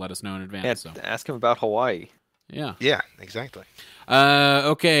those in. Let us know in advance. Yeah, ask him about Hawaii. Yeah. Yeah, exactly.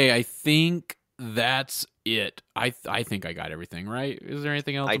 Okay, I think that's it. I think I got everything right. Is there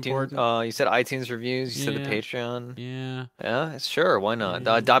anything else important? You said iTunes reviews. You said the Patreon. Yeah. Yeah, sure. Why not?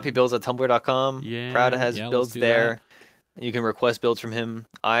 .p builds at tumblr.com. Yeah. Proud has builds there. You can request builds from him.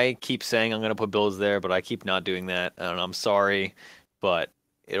 I keep saying I'm going to put builds there, but I keep not doing that. And I'm sorry, but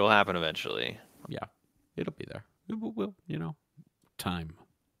it'll happen eventually. Yeah, it'll be there. It will, time.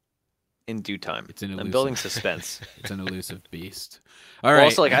 In due time. I'm building suspense. It's an elusive beast. All right.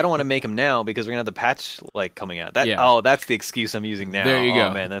 Also, I don't want to make them now because we're gonna have the patch coming out. Oh, that's the excuse I'm using now. There you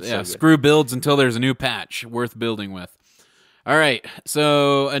go. Man, that's so good. Screw builds until there's a new patch worth building with. All right.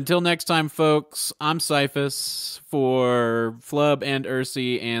 So until next time, folks. I'm Cyphus for Flubb and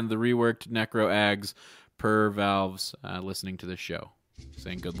Ursi and the reworked Necro Ags per Valves listening to this show.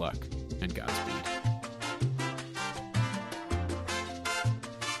 Saying good luck and Godspeed.